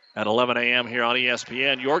 At 11 a.m. here on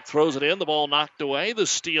ESPN. York throws it in. The ball knocked away. The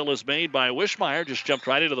steal is made by Wishmeyer. Just jumped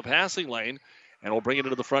right into the passing lane. And will bring it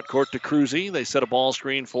into the front court to Cruzy. They set a ball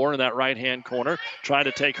screen for her in that right-hand corner. Trying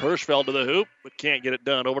to take Hirschfeld to the hoop, but can't get it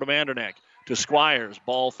done. Over to Mandernack. To Squires.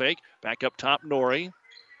 Ball fake. Back up top, Norrie.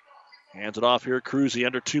 Hands it off here. Cruzy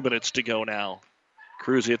under 2 minutes to go now.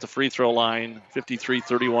 Cruzy at the free throw line.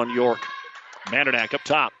 53-31 York. Mandernack up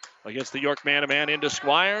top. Against the York man-to-man into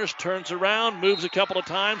Squires. Turns around, moves a couple of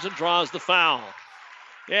times, and draws the foul.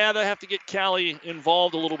 Yeah, they have to get Callie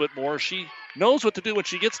involved a little bit more. She knows what to do when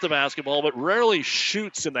she gets the basketball, but rarely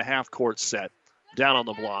shoots in the half-court set down on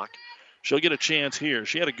the block. She'll get a chance here.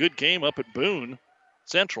 She had a good game up at Boone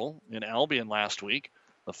Central in Albion last week.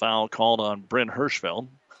 The foul called on Bryn Hirschfeld.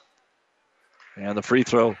 And the free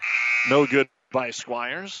throw, no good by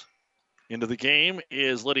Squires. Into the game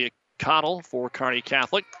is Lydia Cottle for Kearney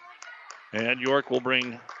Catholic. And York will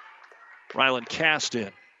bring Ryland Cast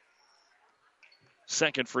in.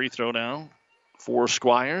 Second free throw now for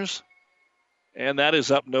Squires. And that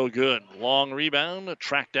is up no good. Long rebound,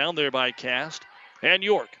 tracked down there by Cast. And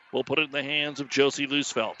York will put it in the hands of Josie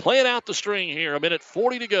Loosefeld. Playing out the string here.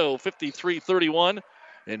 1:40 to go. 53-31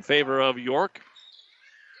 in favor of York.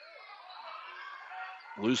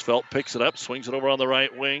 Loosefeld picks it up, swings it over on the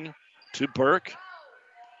right wing to Burke.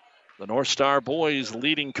 The North Star boys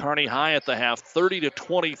leading Kearney High at the half,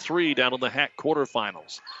 30-23 down in the HAC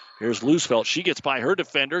quarterfinals. Here's Loosefeld. She gets by her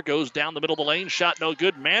defender, goes down the middle of the lane, shot no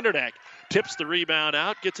good. Mandernack tips the rebound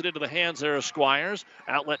out, gets it into the hands there of Squires.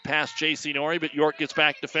 Outlet pass J.C. Norrie, but York gets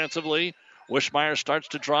back defensively. Wishmeyer starts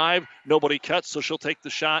to drive. Nobody cuts, so she'll take the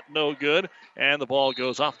shot. No good. And the ball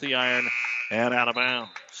goes off the iron and out of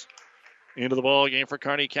bounds. Into the ball game for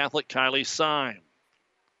Kearney Catholic, Kylie Syme,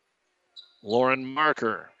 Lauren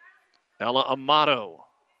Marker, Ella Amato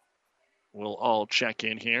will all check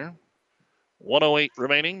in here. 1:08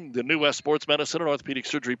 remaining. The New West Sports Medicine and Orthopedic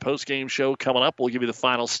Surgery postgame show coming up. We'll give you the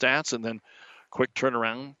final stats and then quick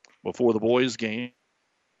turnaround before the boys' game.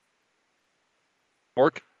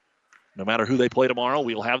 No matter who they play tomorrow,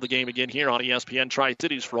 we'll have the game again here on ESPN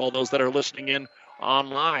Tri-Cities for all those that are listening in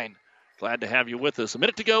online. Glad to have you with us. A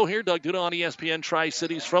minute to go here. Doug Duda on ESPN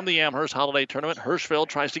Tri-Cities from the Amherst Holiday Tournament. Hirschfeld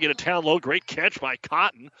tries to get it down low. Great catch by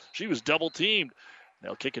Cotton. She was double-teamed.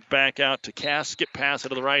 They'll kick it back out to Cass. Skip pass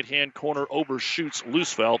into the right-hand corner. Overshoots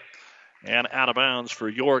Loosefeld. And out of bounds for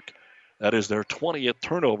York. That is their 20th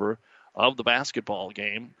turnover of the basketball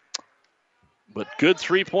game. But good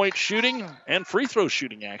three-point shooting and free throw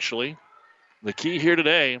shooting, actually. The key here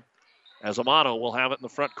today, as Amato will have it in the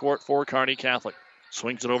front court for Kearney Catholic.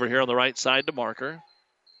 Swings it over here on the right side to Marker.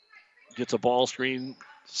 Gets a ball screen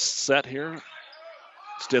set here.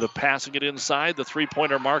 Instead of passing it inside, the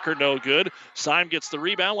three-pointer Marker, no good. Syme gets the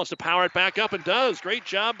rebound, wants to power it back up, and does. Great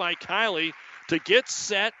job by Kylie to get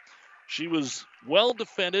set. She was well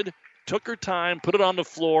defended, took her time, put it on the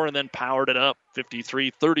floor, and then powered it up.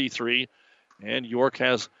 53-33. And York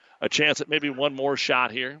has a chance at maybe one more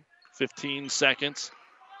shot here. 15 seconds.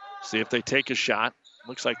 See if they take a shot.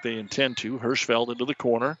 Looks like they intend to. Hirschfeld into the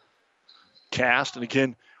corner. Cast, and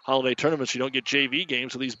again, holiday tournaments, you don't get JV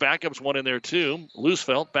games, so these backups went in there too.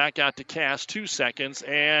 Loosefeld back out to Cast, 2 seconds,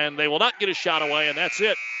 and they will not get a shot away, and that's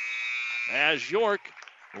it. As York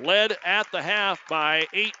led at the half by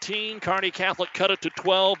 18, Kearney Catholic cut it to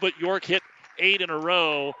 12, but York hit 8 in a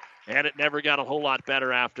row, and it never got a whole lot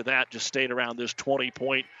better after that. Just stayed around this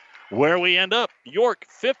 20-point where we end up. York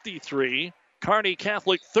 53, Kearney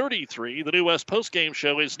Catholic 33. The New West postgame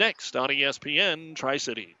show is next on ESPN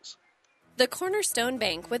Tri-Cities. The Cornerstone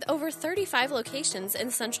Bank, with over 35 locations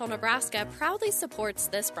in central Nebraska, proudly supports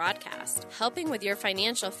this broadcast. Helping with your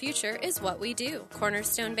financial future is what we do.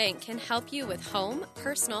 Cornerstone Bank can help you with home,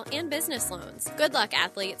 personal, and business loans. Good luck,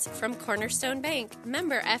 athletes. From Cornerstone Bank,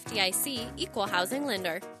 member FDIC, equal housing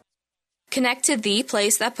lender. Connect to the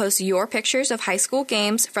place that posts your pictures of high school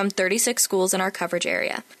games from 36 schools in our coverage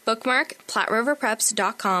area. Bookmark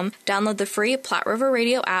PlatteRiverPreps.com, download the free Platte River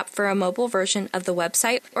Radio app for a mobile version of the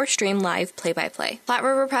website, or stream live play-by-play.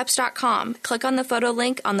 PlatteRiverPreps.com, click on the photo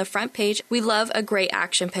link on the front page. We love a great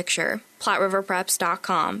action picture.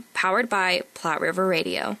 PlatteRiverPreps.com, powered by Platte River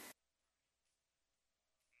Radio.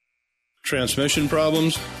 Transmission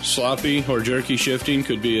problems, sloppy or jerky shifting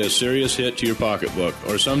could be a serious hit to your pocketbook,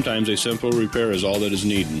 or sometimes a simple repair is all that is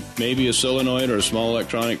needed. Maybe a solenoid or a small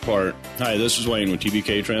electronic part. Hi, this is Wayne with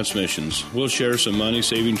TBK Transmissions. We'll share some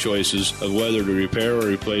money-saving choices of whether to repair or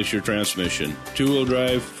replace your transmission. Two-wheel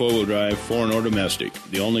drive, four-wheel drive, foreign or domestic.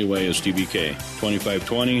 The only way is TBK.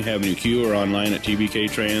 2520 Avenue Q or online at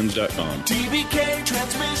tbktrans.com. TBK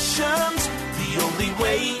Transmissions, the only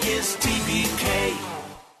way is TBK.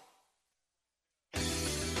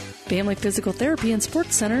 Family Physical Therapy and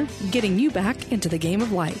Sports Center, getting you back into the game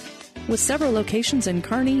of life, with several locations in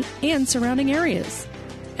Kearney and surrounding areas.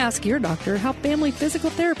 Ask your doctor how Family Physical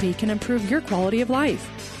Therapy can improve your quality of life.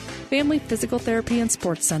 Family Physical Therapy and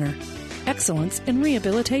Sports Center, excellence in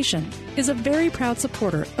rehabilitation, is a very proud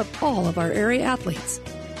supporter of all of our area athletes,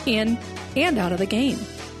 in and out of the game.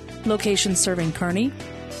 Locations serving Kearney,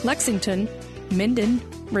 Lexington, Minden,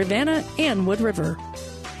 Ravenna, and Wood River.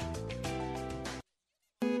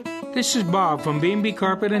 This is Bob from B&B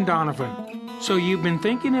Carpet and Donovan. So you've been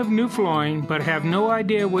thinking of new flooring but have no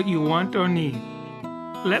idea what you want or need.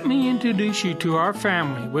 Let me introduce you to our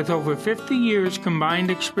family with over 50 years combined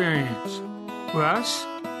experience. Russ,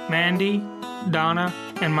 Mandy, Donna,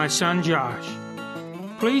 and my son Josh.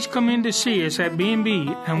 Please come in to see us at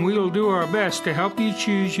B&B and we will do our best to help you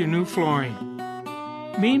choose your new flooring.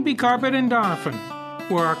 B&B Carpet and Donovan,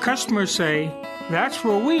 where our customers say, that's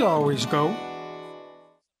where we always go.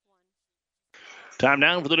 Time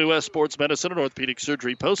now for the New West Sports Medicine and Orthopedic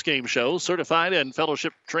Surgery postgame show. Certified and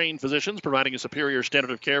fellowship-trained physicians providing a superior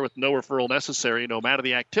standard of care with no referral necessary. No matter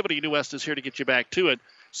the activity, New West is here to get you back to it.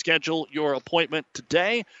 Schedule your appointment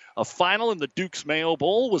today. A final in the Duke's Mayo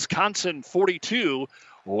Bowl. Wisconsin 42,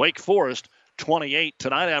 Wake Forest 28.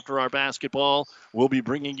 Tonight after our basketball, we'll be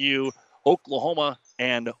bringing you Oklahoma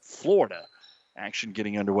and Florida. Action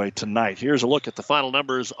getting underway tonight. Here's a look at the final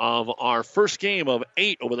numbers of our first game of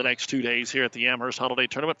 8 over the next 2 days here at the Amherst Holiday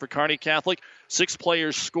Tournament for Kearney Catholic. 6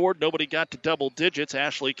 players scored. Nobody got to double digits.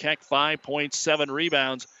 Ashley Keck, 5 points, 7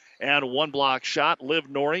 rebounds, and 1 block shot. Liv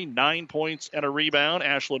Norrie, 9 points and a rebound.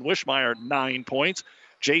 Ashlyn Wishmeyer, 9 points.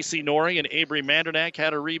 J.C. Norrie and Avery Mandernack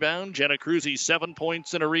had a rebound. Jenna Cruzy, 7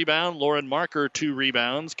 points and a rebound. Lauren Marker, 2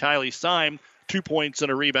 rebounds. Kylie Syme, 2 points and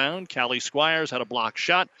a rebound. Callie Squires had a block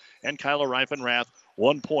shot. And Kyla Reifenrath,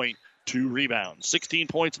 1 point, 2 rebounds. 16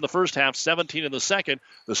 points in the first half, 17 in the second.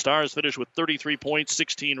 The Stars finished with 33 points,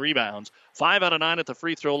 16 rebounds. 5 out of 9 at the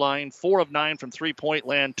free throw line, 4 of 9 from three-point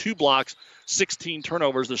land, 2 blocks, 16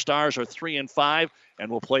 turnovers. The Stars are 3-5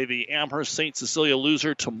 and will play the Amherst St. Cecilia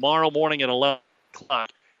loser tomorrow morning at 11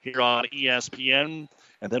 o'clock here on ESPN.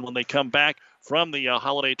 And then when they come back from the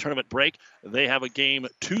holiday tournament break, they have a game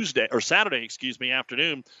Saturday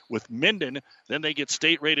afternoon with Minden. Then they get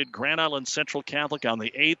state-rated Grand Island Central Catholic on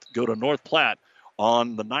the 8th, go to North Platte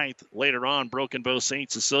on the 9th. Later on, Broken Bow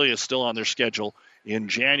St. Cecilia is still on their schedule in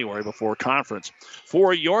January before conference.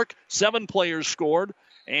 For York, 7 players scored,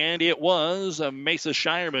 and it was Mesa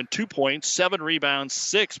Shireman, 2 points, 7 rebounds,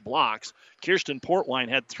 6 blocks. Kirsten Portwine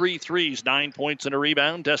had 3 threes, 9 points and a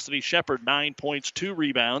rebound. Destiny Shepard, 9 points, 2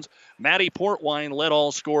 rebounds. Maddie Portwine led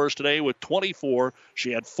all scorers today with 24.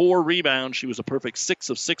 She had 4 rebounds. She was a perfect 6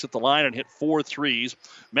 of 6 at the line and hit 4 threes.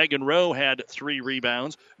 Megan Rowe had 3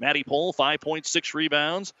 rebounds. Maddie Pohl, 5 points, 6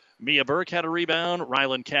 rebounds. Mia Burke had a rebound.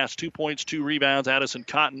 Rylan Cass, 2 points, 2 rebounds. Addison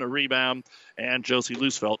Cotton, a rebound. And Josie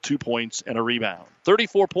Loosefelt, 2 points and a rebound.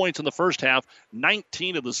 34 points in the first half,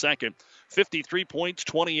 19 in the second. 53 points,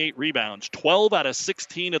 28 rebounds. 12 out of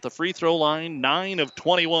 16 at the free throw line. 9 of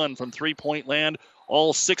 21 from three-point land.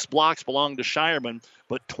 All 6 blocks belong to Shireman,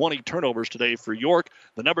 but 20 turnovers today for York.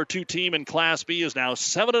 The number 2 team in Class B is now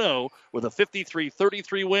 7-0 with a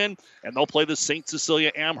 53-33 win, and they'll play the St.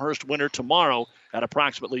 Cecilia Amherst winner tomorrow at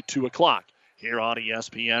approximately 2 o'clock here on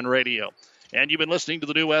ESPN Radio. And you've been listening to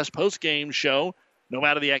the New West postgame show. No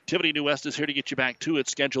matter the activity, New West is here to get you back to it.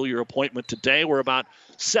 Schedule your appointment today. We're about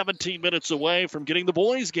 17 minutes away from getting the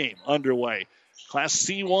boys' game underway. Class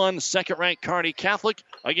C1, second-ranked Kearney Catholic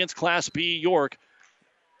against Class B York.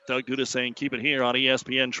 Doug Duda saying keep it here on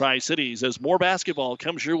ESPN Tri-Cities as more basketball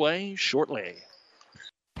comes your way shortly.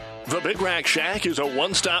 The Big Rack Shack is a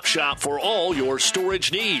one-stop shop for all your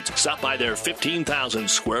storage needs. Stop by their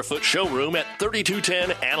 15,000-square-foot showroom at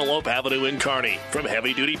 3210 Antelope Avenue in Kearney. From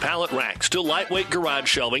heavy-duty pallet racks to lightweight garage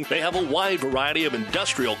shelving, they have a wide variety of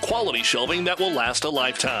industrial-quality shelving that will last a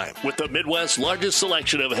lifetime. With the Midwest's largest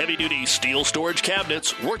selection of heavy-duty steel storage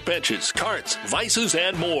cabinets, workbenches, carts, vices,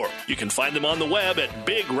 and more. You can find them on the web at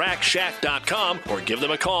BigRackShack.com or give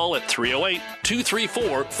them a call at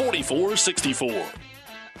 308-234-4464.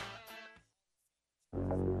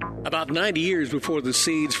 About 90 years before the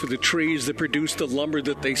seeds for the trees that produce the lumber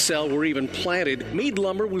that they sell were even planted, Mead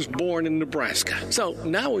Lumber was born in Nebraska. So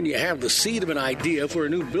now when you have the seed of an idea for a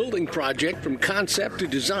new building project from concept to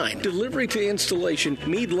design, delivery to installation,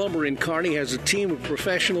 Mead Lumber in Kearney has a team of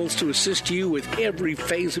professionals to assist you with every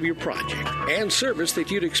phase of your project and service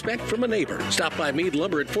that you'd expect from a neighbor. Stop by Mead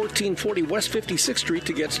Lumber at 1440 West 56th Street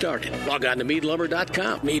to get started. Log on to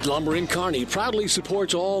meadlumber.com. Mead Lumber in Kearney proudly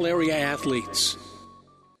supports all area athletes.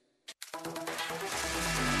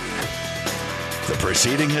 The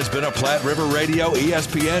proceeding has been a Platte River Radio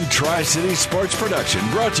ESPN Tri-City Sports production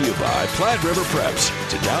brought to you by Platte River Preps.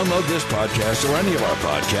 To download this podcast or any of our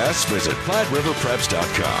podcasts, visit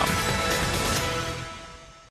PlatteRiverPreps.com.